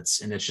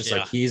minutes, and it's just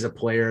like he's a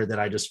player that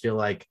I just feel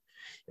like,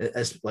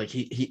 as like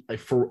he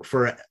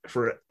for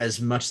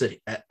as much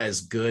that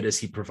as good as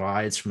he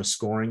provides from a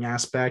scoring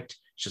aspect,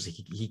 it's just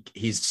like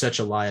he's such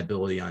a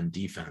liability on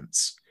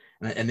defense,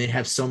 and they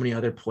have so many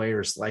other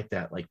players like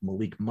that, like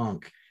Malik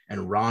Monk,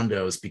 and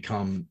Rondo's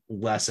become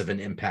less of an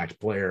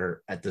impact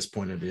player at this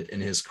point in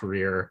his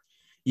career,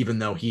 even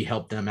though he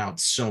helped them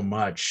out so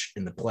much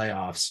in the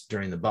playoffs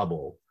during the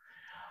bubble.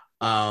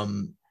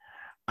 Um,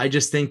 I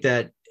just think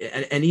that,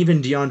 and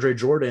even DeAndre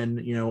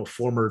Jordan,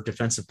 former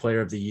defensive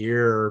player of the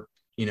year,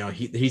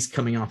 he's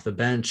coming off the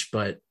bench,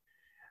 but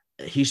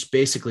he's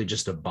basically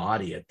just a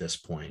body at this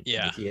point.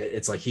 Yeah.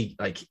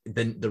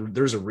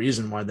 There's a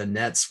reason why the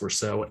Nets were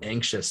so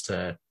anxious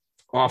to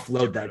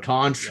offload that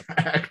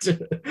contract.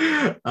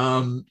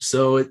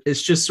 So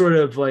it's just sort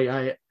of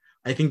like,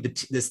 I think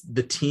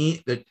the team,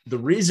 the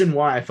reason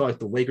why I felt like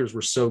the Lakers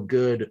were so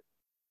good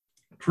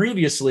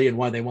previously and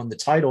why they won the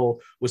title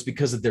was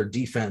because of their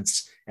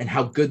defense and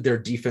how good their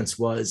defense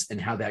was and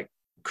how that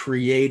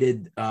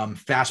created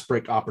fast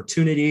break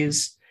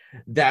opportunities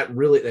that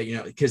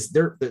really, because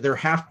their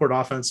half court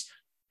offense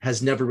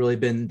has never really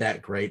been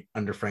that great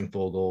under Frank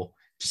Vogel,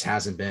 just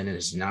hasn't been, and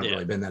has not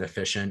really been that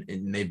efficient.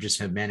 And they've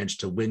just have managed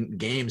to win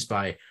games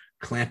by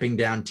clamping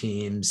down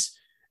teams,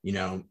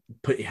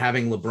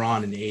 having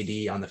LeBron and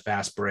AD on the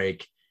fast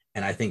break.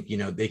 And I think,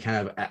 they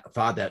kind of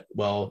thought that,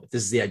 well, if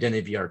this is the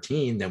identity of our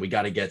team, then we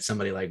got to get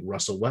somebody like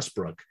Russell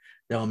Westbrook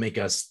that will make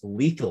us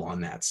lethal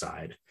on that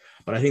side.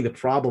 But I think the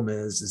problem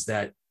is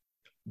that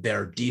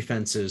their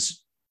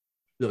defenses,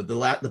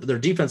 their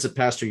defensive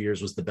past 2 years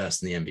was the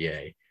best in the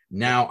NBA.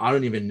 Now, I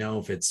don't even know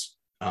if it's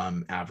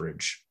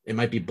average. It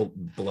might be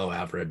below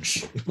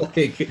average.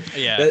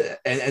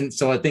 And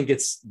so I think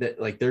it's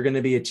that, like, they're going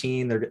to be a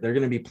team. They're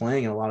going to be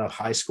playing a lot of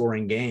high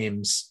scoring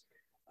games,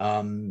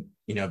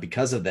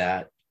 because of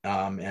that.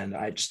 And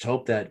I just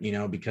hope that,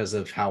 because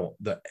of how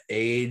the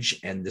age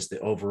and just the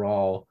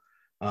overall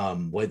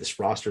way this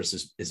roster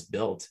is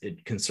built,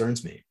 it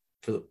concerns me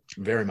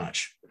very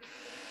much.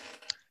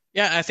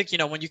 Yeah, I think,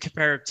 when you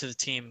compare it to the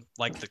team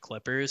like the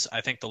Clippers,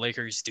 I think the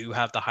Lakers do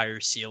have the higher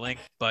ceiling,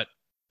 but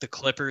the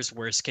Clippers'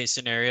 worst case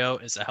scenario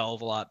is a hell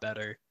of a lot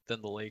better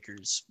than the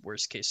Lakers'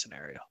 worst case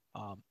scenario.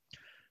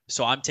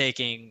 So I'm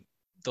taking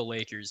the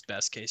Lakers'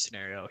 best case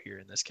scenario here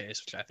in this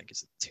case, which I think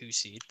is a 2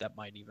 seed. That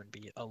might even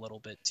be a little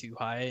bit too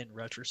high in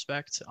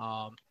retrospect.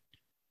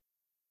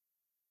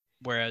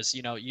 Whereas,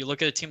 you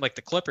look at a team like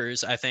the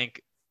Clippers, I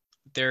think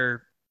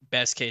they're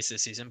best case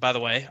this season. By the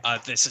way,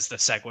 this is the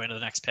segue into the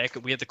next pick.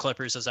 We had the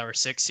Clippers as our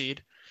 6th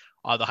seed.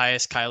 The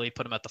highest, Kylie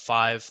put him at the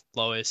 5.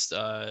 Lowest,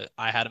 I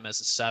had him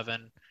as a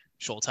 7.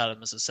 Schultz had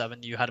him as a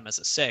 7. You had him as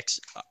a 6.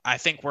 I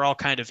think we're all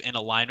kind of in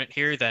alignment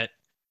here that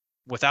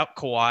without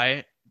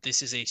Kawhi,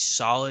 this is a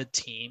solid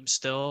team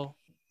still,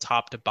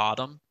 top to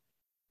bottom.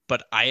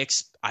 But I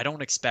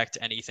don't expect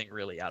anything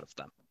really out of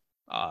them.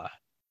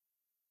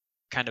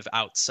 Kind of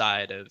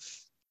outside of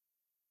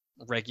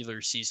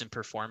regular season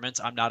performance.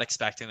 I'm not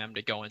expecting them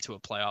to go into a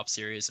playoff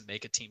series and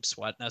make a team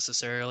sweat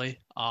necessarily.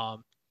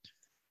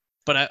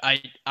 But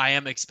I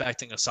am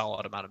expecting a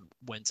solid amount of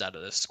wins out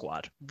of this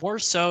squad. More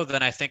so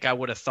than I think I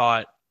would have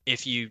thought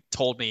if you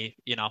told me,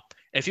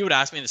 if you would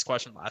ask me this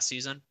question last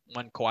season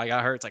when Kawhi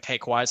got hurt, it's like, hey,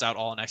 Kawhi's out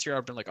all next year.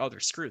 I've been like, oh, they're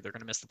screwed. They're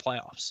going to miss the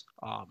playoffs.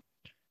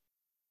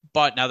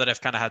 But now that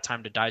I've kind of had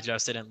time to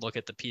digest it and look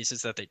at the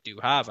pieces that they do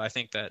have, I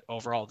think that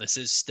overall this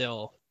is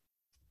still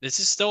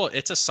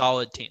it's a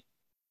solid team.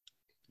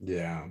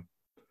 Yeah.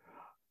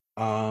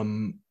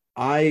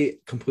 I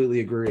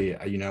completely agree.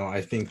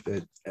 I think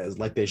that as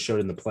like they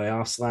showed in the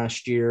playoffs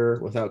last year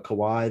without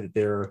Kawhi, that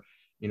they're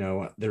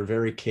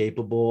very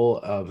capable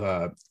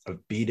of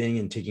beating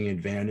and taking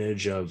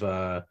advantage of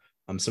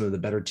some of the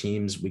better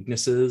teams'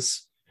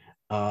 weaknesses.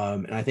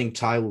 And I think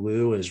Ty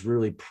Lue has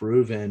really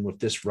proven with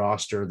this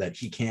roster that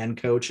he can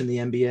coach in the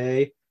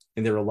NBA.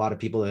 And there were a lot of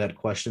people that had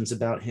questions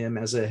about him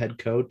as a head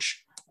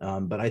coach.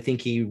 But I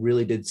think he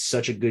really did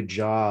such a good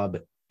job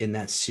in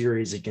that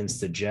series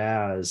against the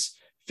Jazz,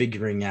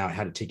 figuring out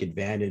how to take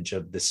advantage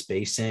of the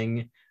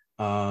spacing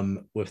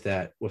with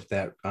the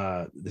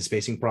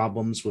spacing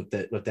problems with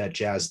that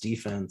Jazz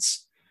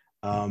defense.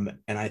 And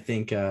I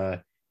think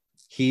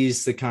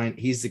he's the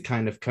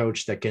kind of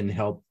coach that can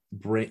help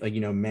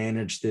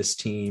manage this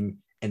team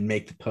and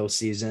make the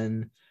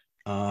postseason.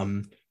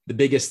 The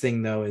biggest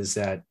thing though is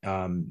that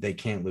they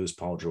can't lose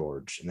Paul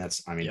George, and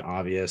that's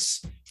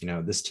obvious.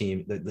 This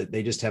team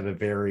they just have a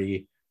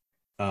very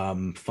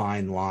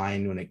fine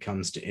line when it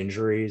comes to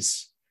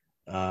injuries.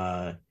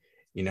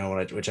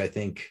 Which I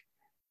think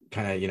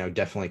kind of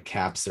definitely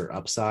caps their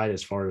upside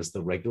as far as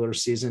the regular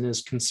season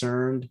is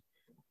concerned.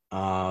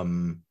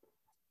 And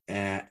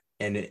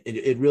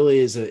it really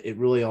is it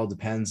really all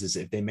depends is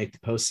if they make the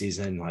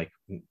postseason. Like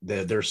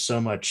there's so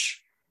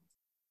much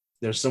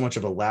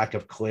of a lack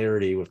of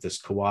clarity with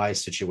this Kawhi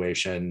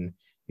situation.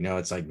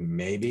 It's like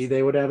maybe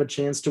they would have a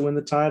chance to win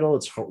the title.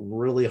 It's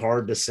really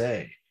hard to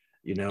say.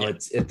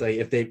 It's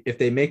if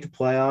they make the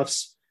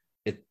playoffs,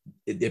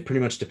 it pretty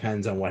much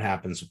depends on what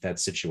happens with that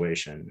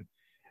situation.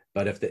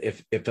 But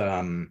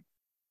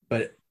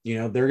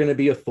they're going to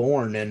be a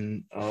thorn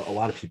in a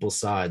lot of people's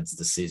sides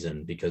this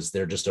season because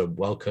they're just a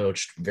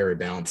well-coached, very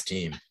balanced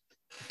team.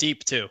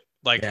 Deep too,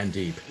 and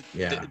deep.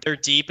 Yeah, they're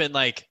deep in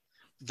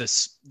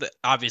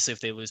obviously if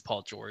they lose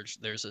Paul George,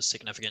 there's a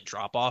significant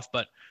drop off.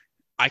 But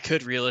I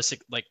could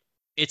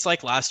it's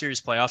like last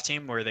year's playoff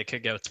team where they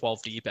could go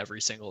 12 deep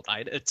every single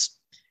night.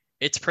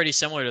 It's pretty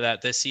similar to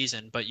that this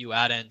season, but you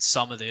add in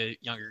some of the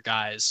younger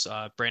guys.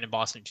 Brandon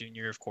Boston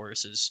Jr., of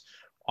course, is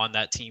on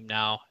that team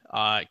now.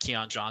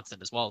 Keon Johnson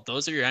as well.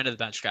 Those are your end of the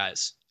bench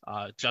guys.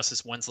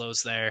 Justice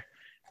Winslow's there.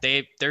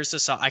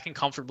 I can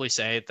comfortably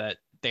say that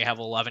they have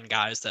 11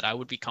 guys that I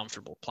would be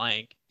comfortable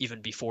playing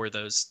even before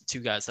those 2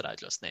 guys that I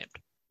just named.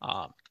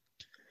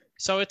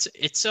 So it's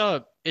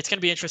going to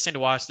be interesting to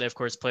watch. They, of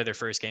course, play their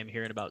first game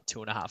here in about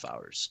 2.5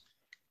 hours.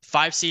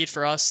 5 seed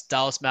for us,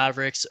 Dallas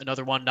Mavericks.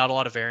 Another one, not a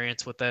lot of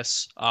variance with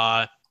this.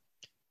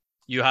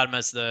 You had him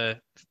as the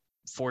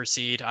 4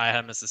 seed. I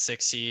had him as the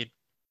 6 seed.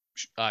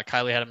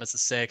 Kylie had him as the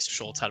 6.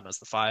 Schultz had him as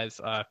the 5.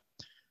 I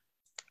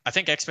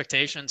think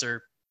expectations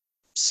are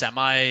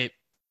semi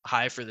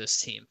high for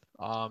this team.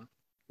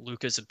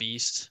 Luka's a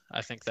beast.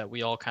 I think that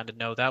we all kind of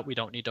know that. We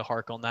don't need to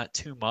hark on that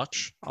too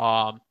much.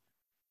 And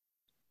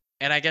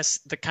I guess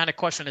the kind of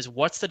question is,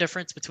 what's the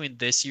difference between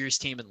this year's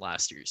team and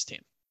last year's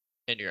team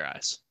in your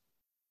eyes?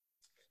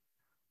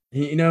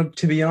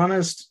 To be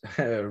honest,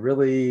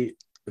 really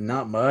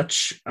not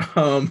much.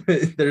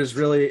 There's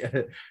really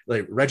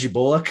like Reggie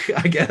Bullock,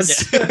 I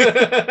guess.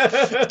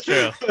 Yeah.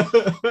 True.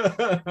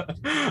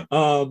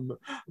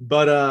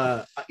 But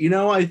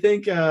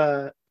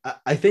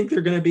I think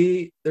they're gonna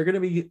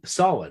be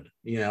solid.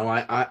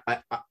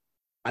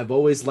 I've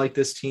always liked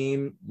this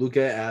team.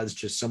 Luka adds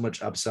just so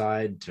much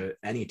upside to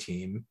any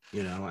team,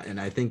 and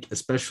I think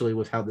especially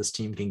with how this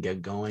team can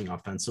get going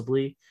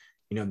offensively,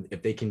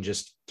 if they can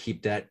just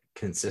keep that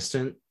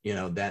consistent,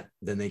 then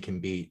they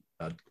can beat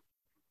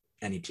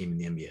any team in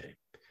the NBA.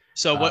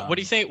 So what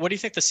do you think? What do you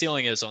think the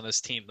ceiling is on this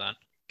team then?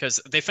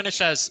 Because they finished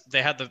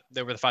they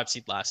were the 5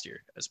 seed last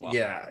year as well.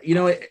 Yeah,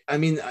 I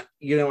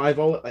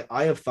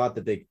have thought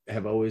that they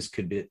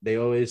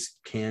always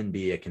can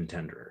be a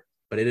contender,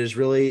 but it is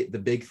really the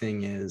big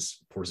thing is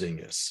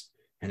Porzingis.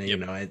 And,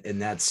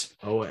 and that's,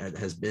 it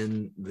has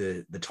been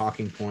the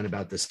talking point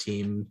about this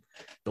team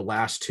the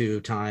last 2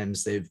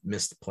 times they've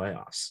missed the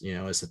playoffs,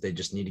 is that they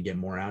just need to get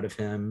more out of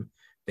him.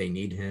 They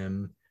need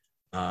him.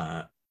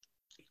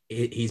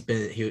 He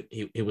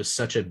was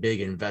such a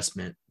big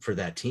investment for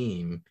that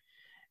team.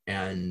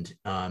 And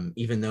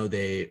even though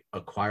they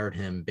acquired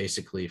him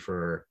basically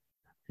for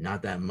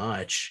not that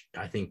much,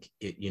 I think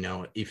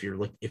if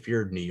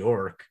you're New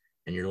York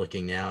and you're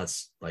looking now,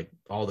 it's like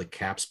all the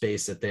cap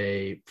space that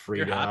they You're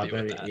freed happy up.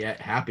 I with mean, that.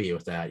 yeah, happy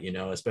with that.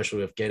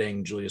 Especially with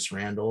getting Julius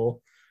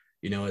Randle.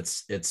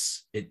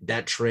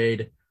 That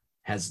trade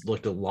has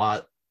looked a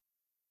lot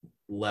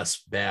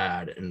less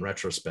bad in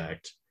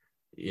retrospect.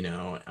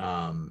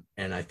 And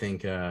I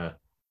think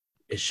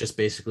it's just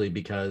basically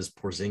because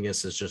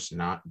Porzingis has just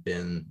not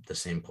been the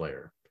same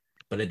player.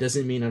 But it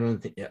doesn't mean I don't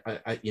think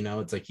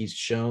it's like he's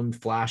shown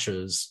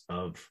flashes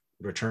of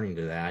returning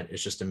to that.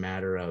 It's just a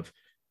matter of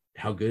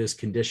how good his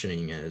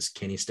conditioning is.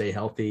 Can he stay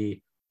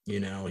healthy? He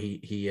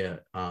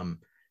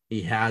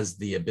has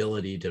the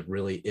ability to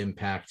really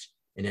impact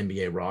an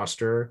NBA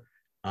roster.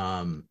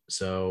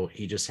 So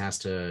he just has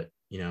to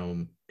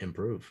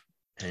improve.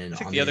 And I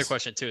think on the other these,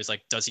 question too is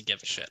like, does he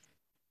give a shit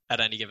at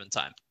any given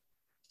time?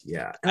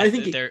 yeah, and I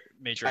think They're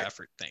major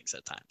effort things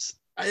at times.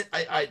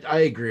 I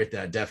agree with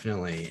that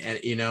definitely, and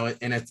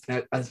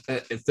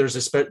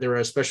there were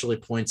especially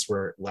points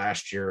where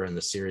last year in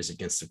the series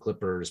against the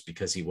Clippers,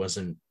 because he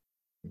wasn't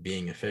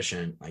being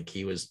efficient, like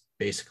he was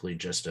basically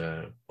just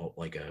a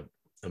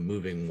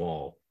moving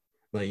wall,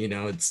 like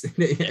it's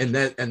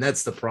Yeah. and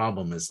that's the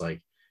problem, is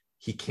like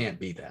he can't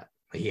be that.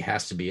 Like, he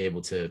has to be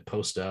able to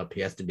post up,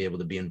 he has to be able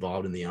to be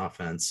involved in the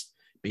offense,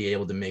 be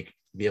able to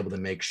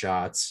make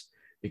shots,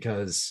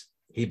 because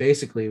he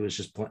basically was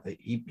just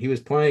he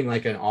was playing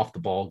like an off the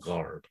ball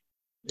guard,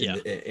 Yeah.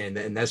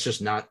 and that's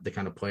just not the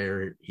kind of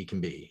player he can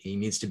be. He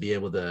needs to be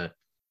able to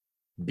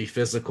be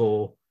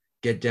physical,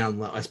 get down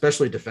low,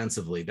 especially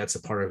defensively. That's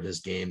a part of his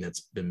game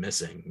that's been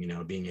missing.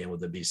 Being able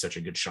to be such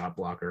a good shot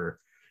blocker.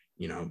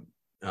 You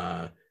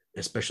know,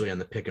 especially on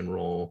the pick and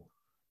roll.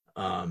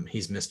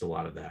 He's missed a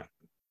lot of that.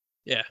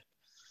 Yeah.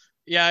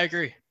 Yeah, I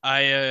agree.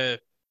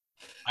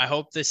 I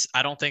hope this,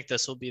 I don't think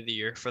this will be the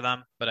year for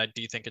them, but I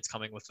do think it's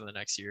coming within the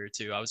next year or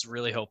two. I was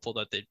really hopeful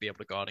that they'd be able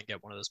to go out and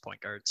get one of those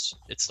point guards.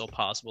 It's still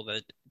possible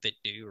that they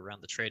do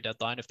around the trade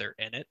deadline if they're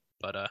in it,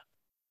 but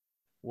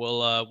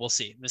we'll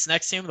see. This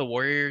next team, the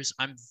Warriors,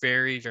 I'm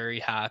very, very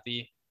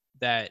happy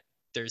that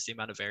there's the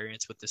amount of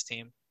variance with this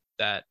team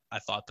that I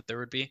thought that there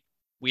would be.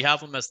 We have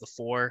them as the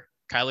 4.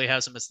 Kylie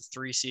has them as the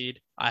 3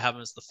 seed. I have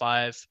them as the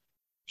 5.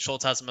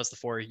 Schultz has them as the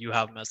 4. You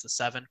have them as the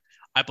 7.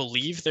 I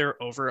believe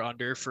their over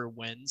under for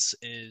wins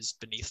is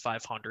beneath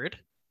 500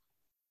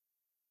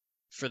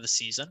 for the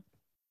season.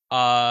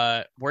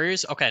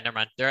 Warriors, okay, never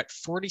mind. They're at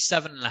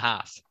 47 and a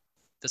half.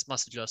 This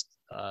must have just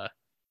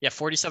yeah,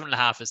 47 and a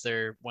half is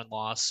their win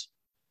loss.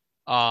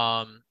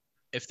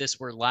 If this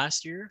were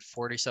last year,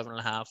 47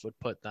 and a half would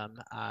put them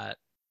at,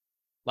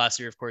 last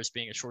year, of course,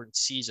 being a shortened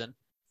season.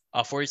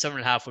 47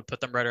 and a half would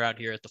put them right around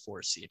here at the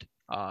 4 seed.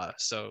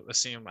 So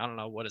assume, I don't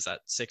know, what is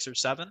that, 6 or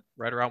 7,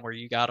 right around where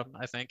you got them,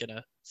 I think, in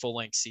a full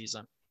length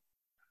season.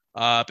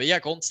 But yeah,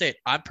 Golden State.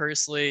 I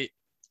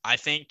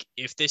think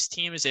if this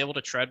team is able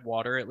to tread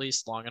water at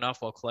least long enough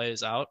while Clay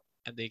is out,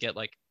 and they get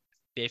like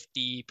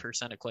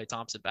 50% of Clay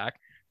Thompson back,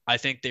 I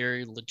think they're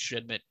a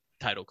legitimate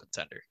title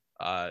contender.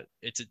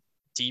 It's a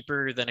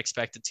deeper than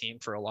expected team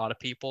for a lot of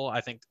people.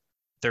 I think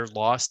their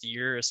lost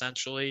year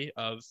essentially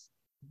of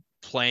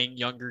playing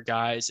younger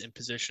guys in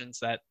positions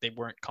that they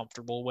weren't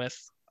comfortable with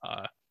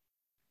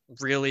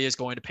really is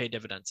going to pay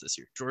dividends this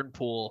year. Jordan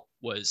Poole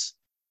was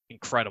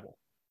incredible,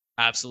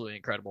 absolutely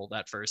incredible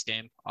that first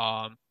game.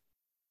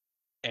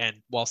 And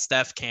while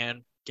Steph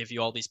can give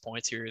you all these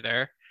points here or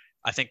there,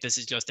 I think this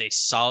is just a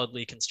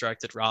solidly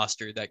constructed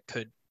roster that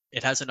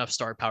it has enough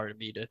star power to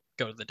me to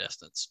go the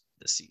distance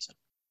this season.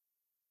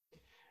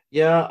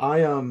 Yeah,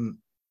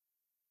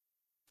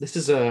 this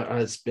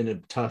has been a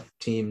tough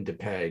team to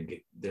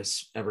peg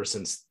this ever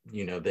since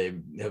they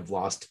have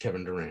lost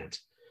Kevin Durant.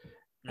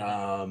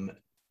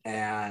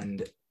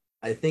 And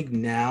I think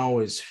now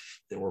is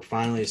that we're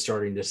finally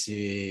starting to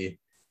see,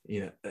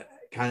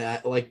 kind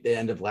of like the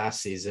end of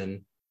last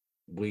season,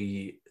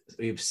 we've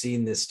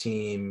seen this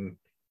team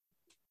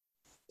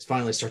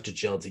finally start to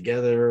gel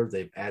together.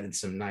 They've added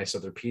some nice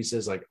other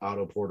pieces like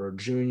Otto Porter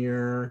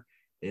Jr.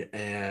 To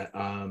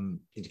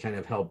kind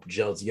of help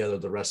gel together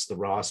the rest of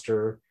the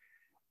roster.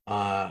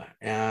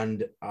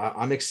 And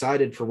I'm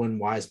excited for when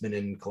Wiseman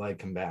and Clay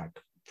come back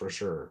for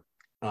sure.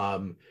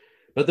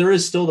 But there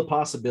is still the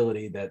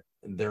possibility that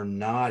they're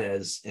not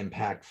as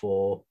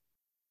impactful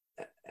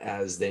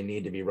as they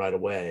need to be right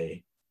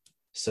away.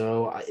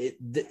 So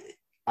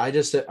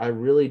I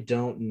really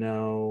don't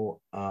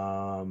know.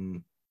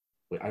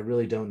 I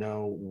really don't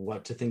know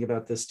what to think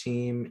about this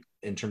team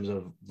in terms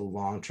of the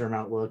long-term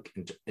outlook,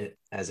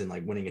 as in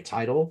like winning a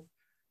title.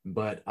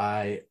 But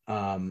I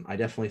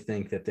definitely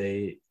think that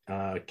they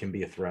can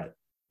be a threat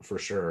for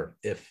sure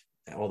if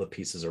all the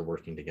pieces are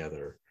working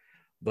together.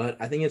 But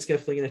I think it's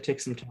definitely going to take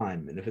some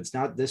time. And if it's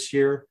not this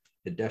year,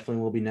 it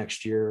definitely will be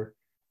next year.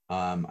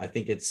 I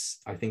think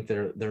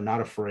they're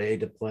not afraid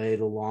to play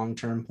the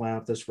long-term plan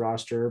with this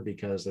roster,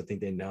 because I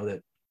think they know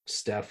that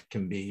Steph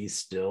can be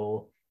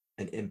still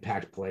an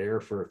impact player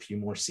for a few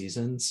more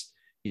seasons.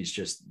 He's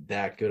just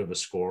that good of a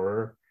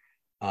scorer.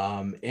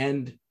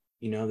 And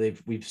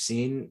we've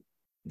seen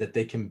that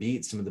they can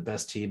beat some of the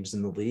best teams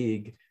in the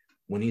league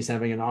when he's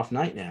having an off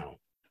night now.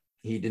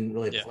 He didn't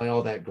really play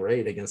all that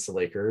great against the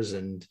Lakers,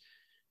 and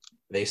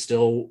they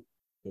still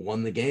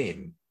won the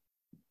game.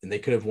 And they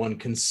could have won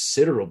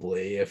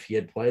considerably if he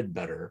had played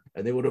better,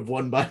 and they would have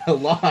won by a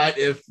lot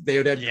if they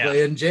would have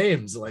Clay and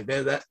James. Like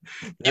that.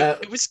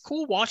 It was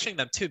cool watching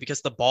them too,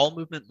 because the ball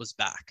movement was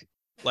back.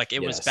 Like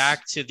it was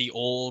back to the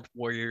old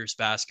Warriors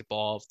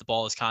basketball. The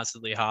ball is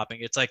constantly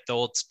hopping. It's like the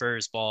old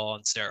Spurs ball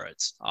on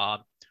steroids.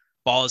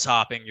 Ball is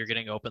hopping. You're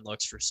getting open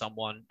looks for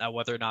someone. Now,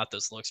 whether or not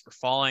those looks were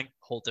falling,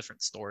 whole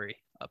different story.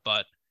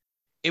 But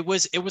it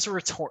was a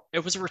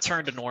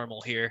return to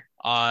normal here,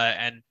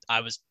 and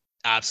I was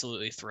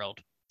absolutely thrilled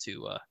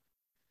to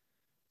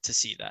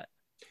see that.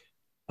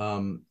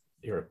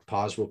 Here,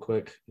 pause real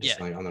quick,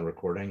 like on the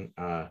recording.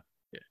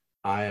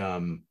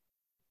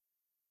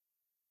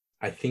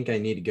 I think I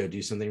need to go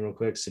do something real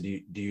quick. So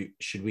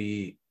should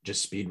we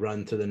just speed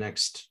run through the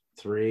next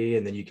 3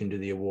 and then you can do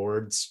the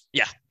awards?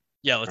 Yeah,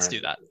 let's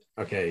do that.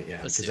 Okay,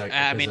 yeah.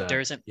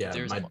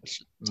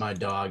 My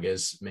dog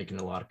is making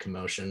a lot of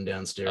commotion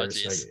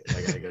downstairs. So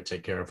I gotta go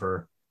take care of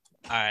her.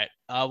 All right,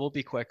 we'll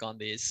be quick on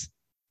these.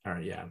 All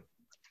right, yeah.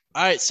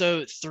 All right,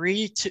 so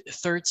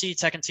 3rd seed,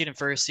 2nd seed, and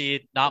 1st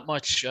seed. Not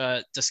much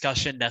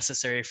discussion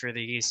necessary for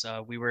these.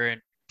 We were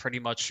pretty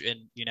much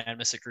in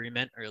unanimous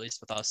agreement, or at least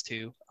with us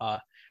too.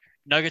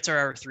 Nuggets are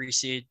our 3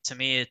 seed. To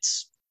me,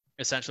 it's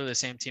essentially the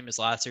same team as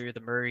last year. The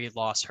Murray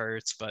loss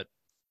hurts, but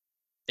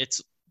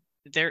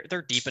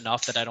they're deep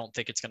enough that I don't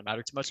think it's going to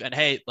matter too much. And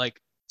hey, like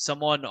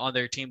someone on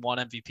their team won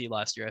MVP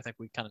last year. I think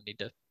we kind of need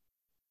to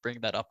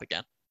bring that up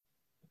again.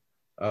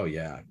 Oh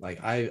yeah,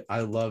 like I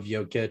love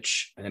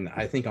Jokic, and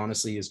I think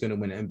honestly he's going to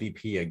win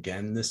MVP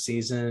again this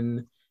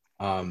season.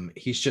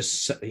 He's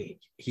just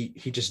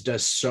he just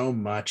does so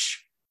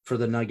much for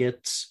the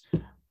Nuggets.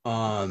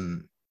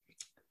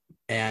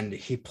 And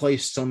he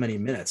plays so many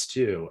minutes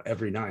too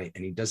every night,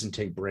 and he doesn't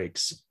take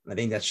breaks. I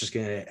think that's just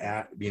going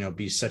to,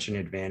 be such an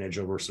advantage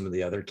over some of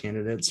the other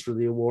candidates for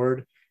the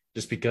award,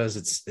 just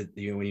because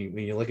when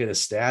you look at his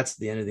stats at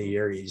the end of the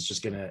year, he's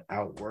just going to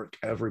outwork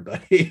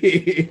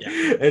everybody.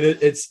 And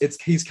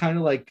he's kind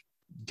of like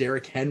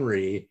Derrick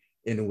Henry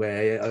in a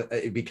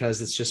way,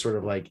 because it's just sort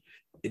of like,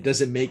 it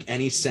doesn't make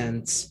any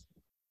sense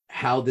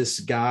how this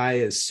guy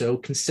is so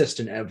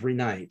consistent every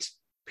night.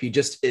 He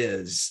just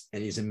is,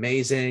 and he's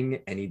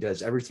amazing, and he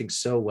does everything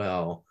so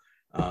well.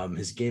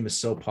 His game is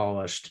so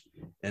polished,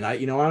 and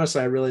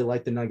honestly, I really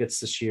like the Nuggets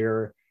this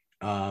year.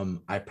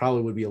 I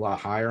probably would be a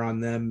lot higher on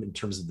them in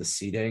terms of the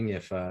seeding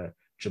if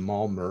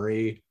Jamal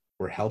Murray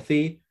were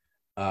healthy.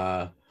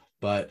 But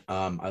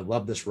I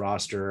love this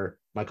roster.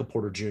 Michael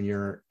Porter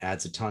Jr.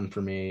 adds a ton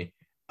for me,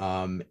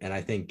 and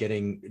I think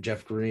getting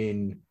Jeff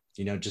Green,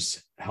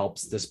 just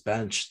helps this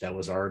bench that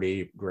was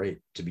already great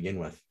to begin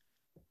with.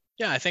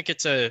 Yeah, I think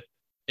it's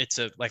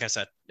like I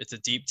said, it's a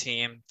deep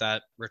team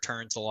that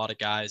returns a lot of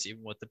guys,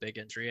 even with the big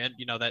injury. And,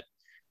 that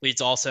leads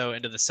also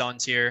into the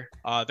Suns here.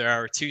 There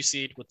are 2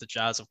 seed, with the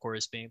Jazz, of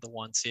course, being the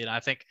 1 seed. And I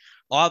think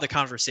a lot of the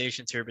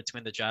conversations here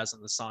between the Jazz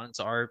and the Suns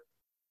are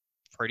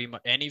pretty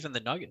much, and even the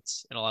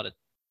Nuggets in a lot of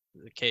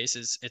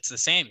cases, it's the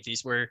same.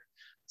 These were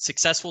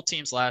successful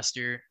teams last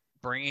year,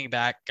 bringing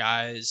back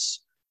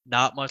guys.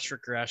 Not much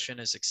regression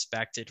is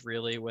expected,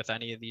 really, with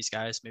any of these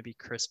guys, maybe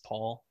Chris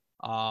Paul.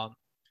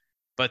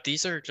 But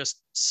these are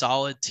just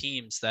solid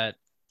teams that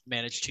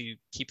manage to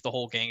keep the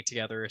whole gang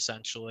together,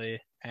 essentially,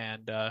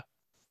 and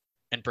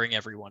bring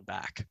everyone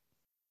back.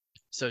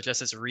 So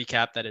just as a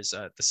recap, that is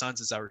the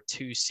Suns is our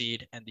 2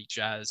 seed and the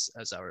Jazz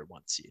as our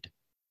 1 seed.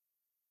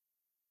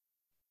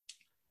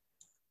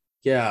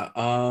 Yeah,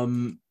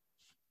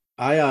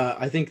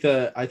 I think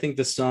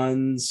the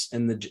Suns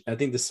and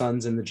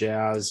the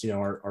Jazz,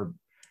 are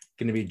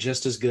going to be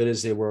just as good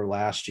as they were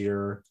last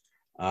year.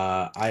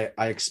 I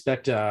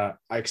expect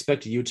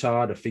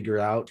Utah to figure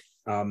out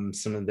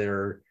some of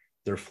their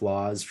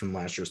flaws from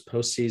last year's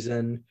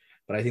postseason,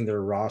 but I think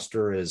their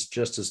roster is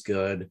just as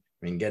good.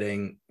 I mean,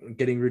 getting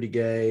Rudy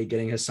Gay,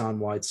 getting Hassan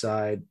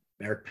Whiteside,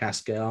 Eric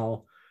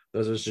Pascal,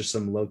 those are just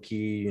some low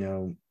key,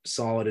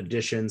 solid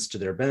additions to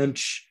their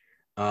bench.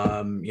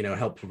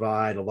 Help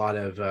provide a lot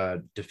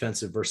of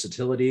defensive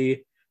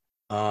versatility,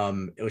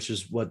 which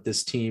is what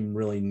this team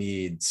really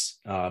needs,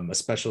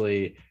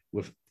 especially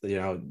with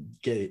having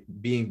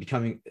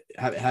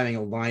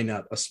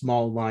a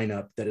small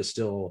lineup that is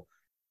still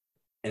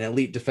an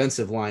elite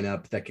defensive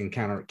lineup that can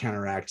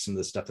counteract some of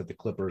the stuff that the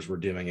Clippers were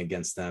doing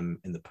against them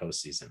in the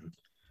postseason.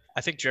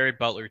 I think Jared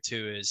Butler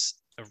too is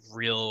a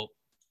real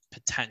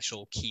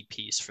potential key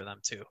piece for them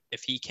too.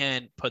 If he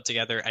can put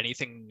together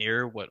anything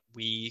near what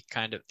the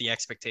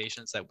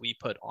expectations that we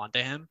put onto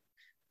him,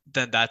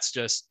 then that's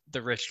just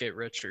the rich get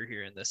richer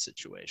here in this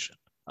situation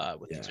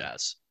with the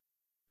Jazz.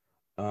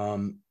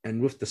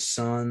 And with the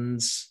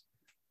Suns,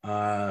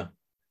 I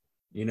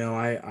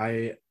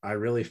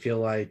really feel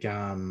like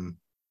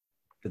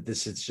that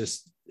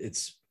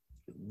it's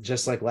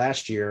just like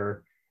last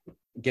year,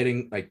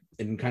 getting like,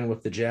 and kind of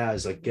with the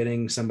Jazz, like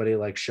getting somebody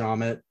like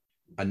Shamet,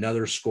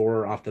 another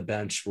scorer off the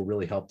bench will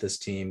really help this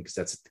team because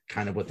that's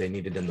kind of what they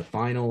needed in the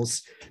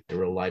finals. They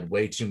relied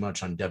way too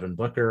much on Devin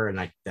Booker,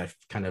 and that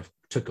kind of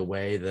took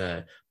away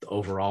the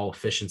overall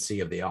efficiency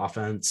of the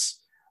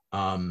offense.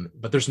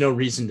 But there's no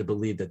reason to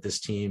believe that this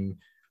team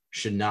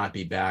should not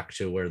be back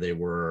to where they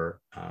were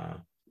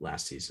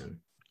last season.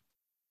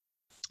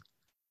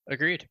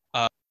 Agreed.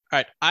 All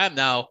right, I am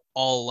now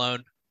all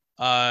alone.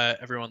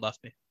 Everyone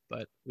left me,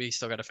 but we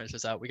still got to finish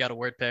this out. We got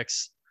award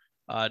picks.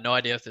 No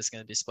idea if this is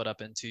going to be split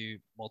up into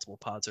multiple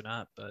pods or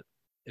not, but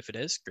if it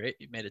is, great.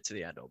 You made it to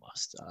the end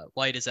almost.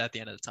 Light is at the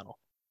end of the tunnel.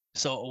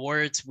 So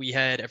awards, we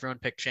had everyone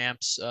pick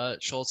champs.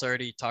 Schultz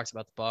already talked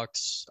about the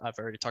Bucks. I've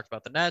already talked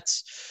about the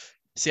Nets.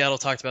 Seattle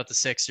talked about the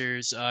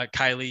Sixers.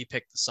 Kylie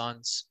picked the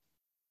Suns.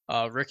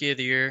 Rookie of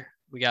the year,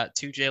 we got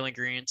 2 Jalen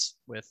Greens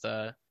with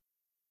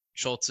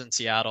Schultz in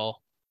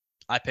Seattle.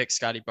 I picked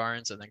Scotty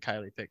Barnes, and then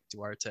Kylie picked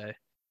Duarte.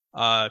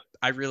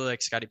 I really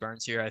like Scotty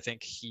Barnes here. I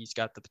think he's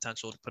got the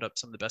potential to put up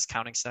some of the best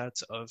counting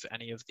stats of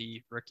any of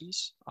the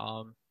rookies.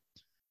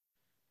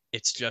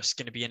 It's just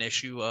going to be an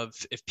issue of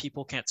if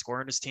people can't score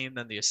on his team,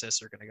 then the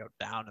assists are going to go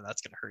down, and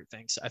that's going to hurt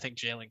things. I think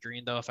Jalen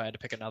Green, though, if I had to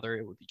pick another,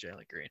 it would be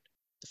Jalen Green.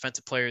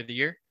 Defensive Player of the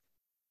Year,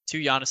 2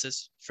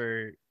 Giannis's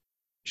for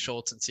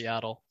Schultz in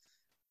Seattle.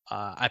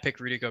 I picked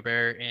Rudy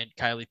Gobert, and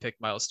Kylie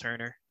picked Miles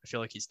Turner. I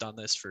feel like he's done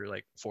this for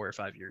like 4 or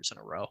 5 years in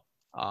a row.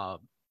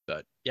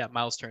 But yeah,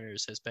 Miles Turner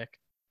is his pick.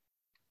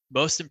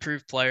 Most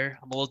improved player.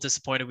 I'm a little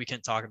disappointed we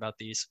can't talk about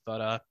these,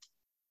 but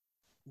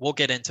we'll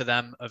get into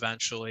them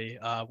eventually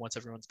once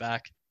everyone's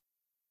back.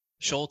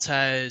 Schultz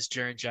has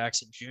Jaren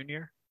Jackson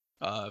Jr.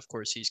 Of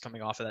course, he's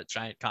coming off of that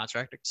giant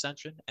contract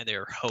extension, and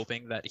they're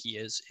hoping that he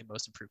is a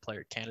most improved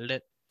player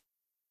candidate.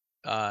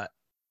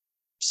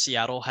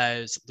 Seattle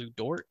has Lou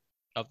Dort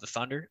of the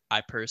Thunder.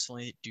 I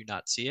personally do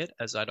not see it,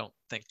 as I don't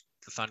think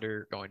the Thunder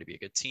are going to be a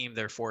good team.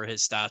 Therefore,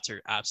 his stats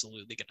are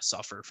absolutely going to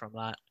suffer from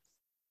that.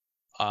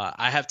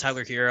 I have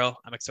Tyler Hero.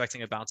 I'm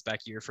expecting a bounce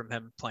back year from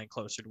him, playing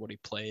closer to what he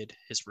played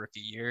his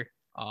rookie year.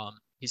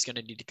 He's going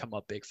to need to come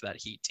up big for that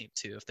Heat team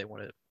too if they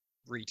want to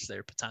reach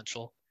their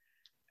potential.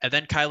 And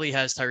then Kylie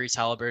has Tyrese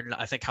Halliburton.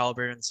 I think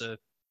Halliburton's a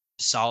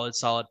solid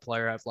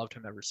player. I've loved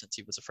him ever since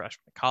he was a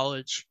freshman in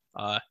college.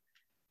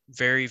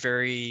 Very,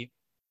 very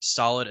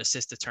solid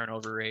assist to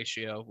turnover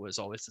ratio was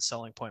always the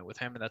selling point with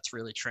him, and that's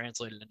really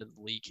translated into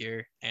the league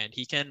here. And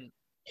he can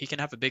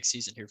have a big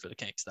season here for the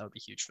Kings. That would be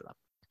huge for them.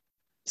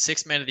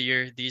 6th man of the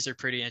year. These are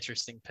pretty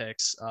interesting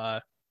picks.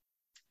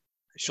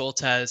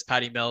 Schultz has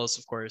Patty Mills.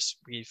 Of course,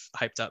 we've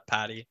hyped up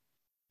Patty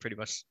pretty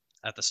much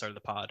at the start of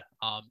the pod.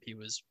 He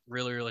was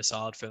really, really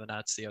solid for the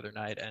Nets the other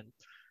night and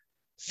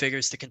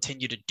figures to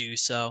continue to do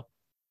so.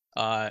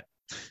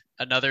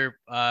 Another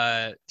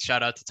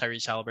shout out to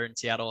Tyrese Halliburton.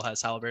 Seattle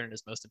has Halliburton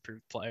as most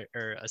improved player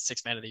or a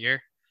 6th man of the year.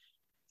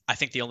 I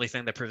think the only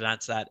thing that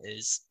prevents that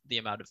is the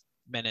amount of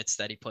minutes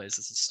that he plays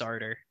as a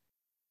starter.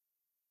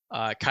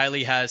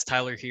 Kylie has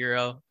Tyler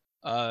Hero.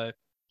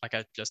 Like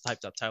I just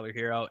hyped up Tyler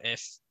Hero.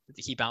 If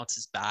he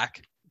bounces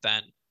back,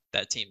 then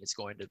that team is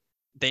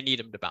they need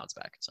him to bounce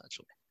back,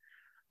 essentially.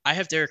 I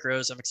have Derrick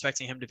Rose. I'm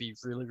expecting him to be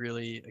really,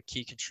 really a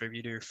key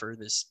contributor for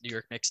this New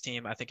York Knicks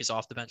team. I think his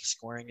off-the-bench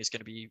scoring is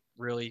going to be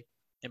really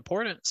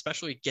important,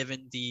 especially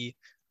given the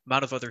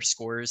amount of other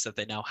scorers that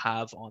they now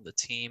have on the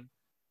team,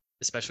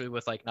 especially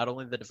with like not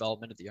only the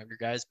development of the younger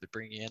guys, but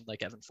bringing in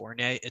like Evan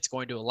Fournier. It's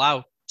going to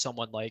allow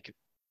someone like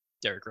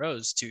Derrick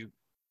Rose to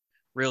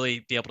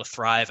really be able to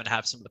thrive and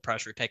have some of the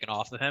pressure taken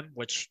off of him,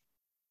 which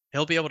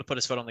he'll be able to put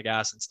his foot on the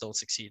gas and still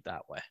succeed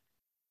that way.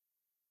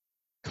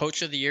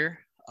 Coach of the year,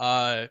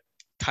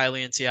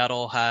 Kylie in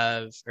Seattle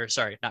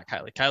not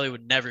Kylie. Kylie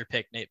would never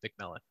pick Nate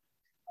McMillan,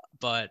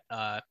 but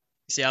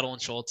Seattle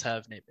and Schultz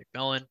have Nate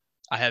McMillan.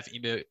 I have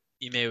Ime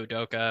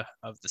Udoka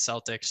of the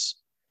Celtics.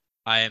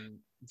 I am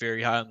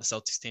very high on the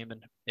Celtics team,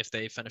 and if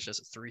they finish as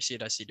a 3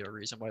 seed, I see no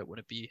reason why it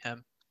wouldn't be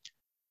him.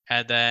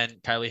 And then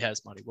Kylie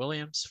has Monty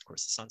Williams, of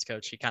course, the Suns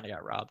coach. He kind of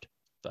got robbed,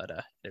 but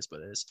it is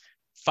what it is.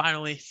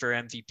 Finally, for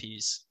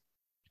MVPs,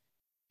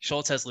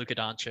 Schultz has Luka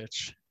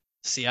Doncic.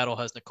 Seattle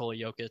has Nikola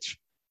Jokic.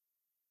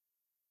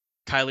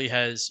 Kylie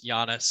has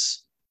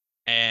Giannis,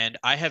 and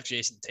I have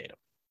Jason Tatum.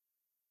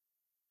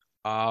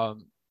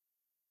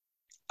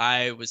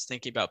 I was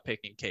thinking about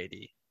picking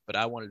KD, but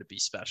I wanted to be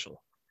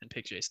special and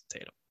pick Jason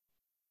Tatum.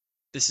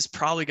 This is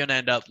probably going to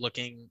end up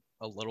looking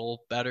a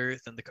little better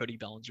than the Cody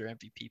Bellinger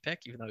MVP pick,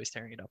 even though he's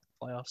tearing it up in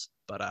the playoffs.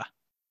 But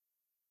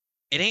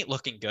it ain't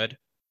looking good.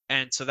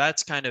 And so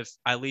that's kind of,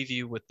 I leave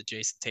you with the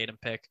Jason Tatum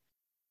pick.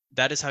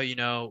 That is how you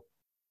know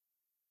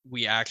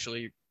we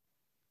actually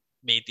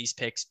made these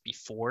picks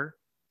before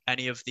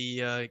any of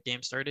the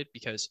games started,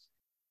 because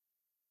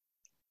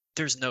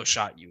there's no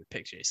shot you would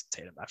pick Jason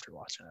Tatum after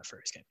watching that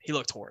first game. He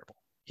looked horrible.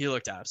 He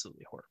looked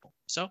absolutely horrible.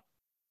 So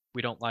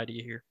we don't lie to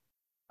you here.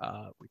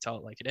 We tell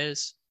it like it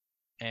is.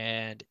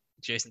 And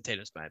Jason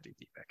Tatum's my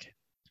MVP pick.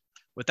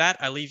 With that,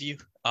 I leave you.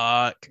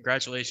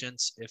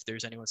 Congratulations. If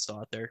there's anyone still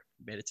out there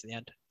who made it to the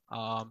end.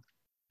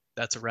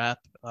 That's a wrap.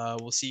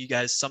 We'll see you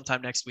guys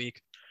sometime next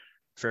week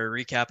for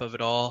a recap of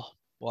it all.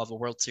 We'll have a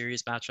World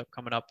Series matchup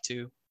coming up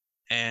too.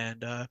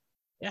 And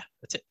yeah,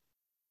 that's it.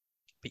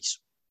 Peace.